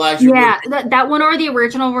 Yeah, the Elijah Wood. Yeah, that one or the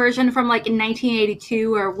original version from like in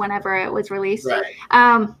 1982 or whenever it was released. Right.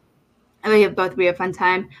 I think both be a fun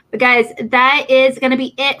time. But guys, that is going to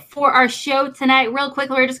be it for our show tonight. Real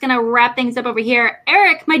quick, we're just going to wrap things up over here.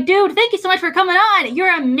 Eric, my dude, thank you so much for coming on.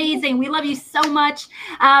 You're amazing. We love you so much.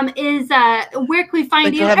 Where can we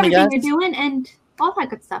find you, everything you're doing, and all that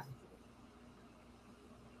good stuff?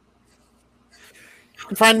 You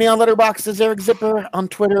can find me on Letterboxd as Eric Zipper, on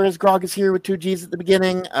Twitter as Grog is here with 2 G's at the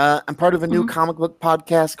beginning. I'm part of a new comic book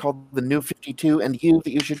podcast called The New 52 and You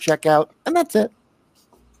that you should check out, and that's it.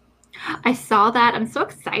 I saw that. I'm so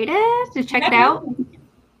excited to check it out.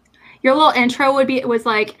 Your little intro was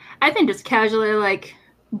like, I've been just casually like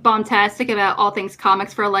bombastic about all things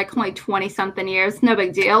comics for like only 20 something years. No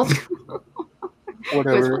big deal.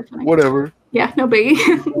 Whatever. Yeah, no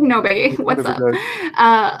biggie. No biggie. What's up?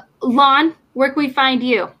 Lon, where can we find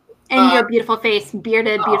you? And your beautiful face,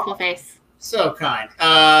 bearded, beautiful face. So kind.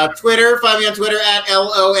 Twitter, find me on Twitter at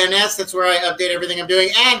LONS. That's where I update everything I'm doing.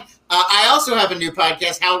 And I also have a new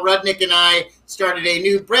podcast. Hal Rudnick and I started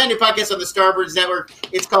a brand new podcast on the Starbirds Network.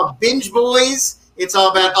 It's called Binge Boys. It's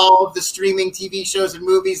all about all of the streaming TV shows and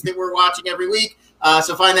movies that we're watching every week.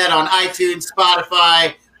 So find that on iTunes,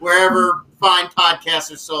 Spotify, wherever fine podcasts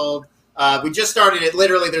are sold. We just started it.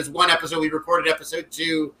 Literally, there's one episode. We recorded episode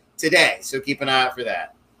 2 today. So keep an eye out for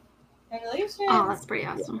that. Congratulations. Oh, that's pretty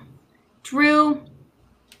awesome. Drew,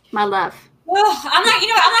 my love. Well, I'm not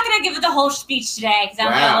going to give it the whole speech today because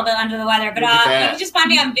I'm a little bit under the weather. But you can just find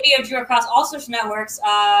me on Video Drew across all social networks.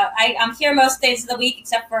 I'm here most days of the week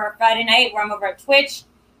except for Friday night where I'm over at Twitch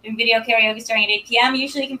doing video karaoke starting at 8 p.m.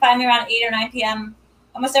 Usually you can find me around 8 or 9 p.m.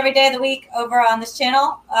 almost every day of the week over on this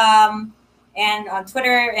channel and on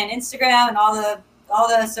Twitter and Instagram and all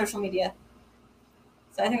the social media.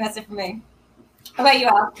 So I think that's it for me. How about you,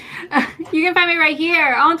 Al? You can find me right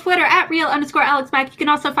here on Twitter at @real_AlexMack. You can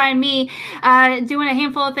also find me doing a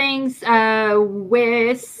handful of things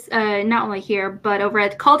with not only here, but over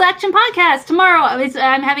at Call to Action Podcast. Tomorrow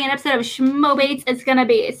I'm having an episode of Schmobates. It's going to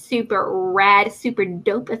be super rad, super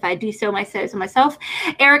dope if I do so myself.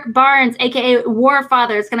 Eric Barnes, a.k.a.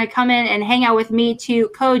 Warfather, is going to come in and hang out with me to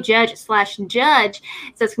co-judge/judge.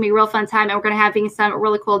 So it's going to be a real fun time, and we're going to have some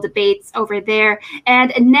really cool debates over there.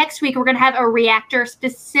 And next week, we're going to have a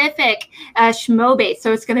reactor-specific Schmobate,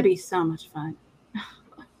 so it's going to be so much fun.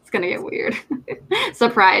 gonna get weird.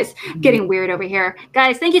 Surprise. Getting weird over here.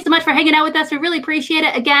 Guys, thank you so much for hanging out with us. We really appreciate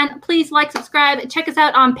it. Again, please like, subscribe, check us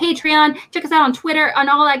out on Patreon, check us out on Twitter, on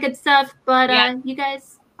all that good stuff. But you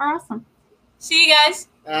guys are awesome. See you guys.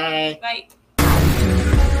 Bye. Bye.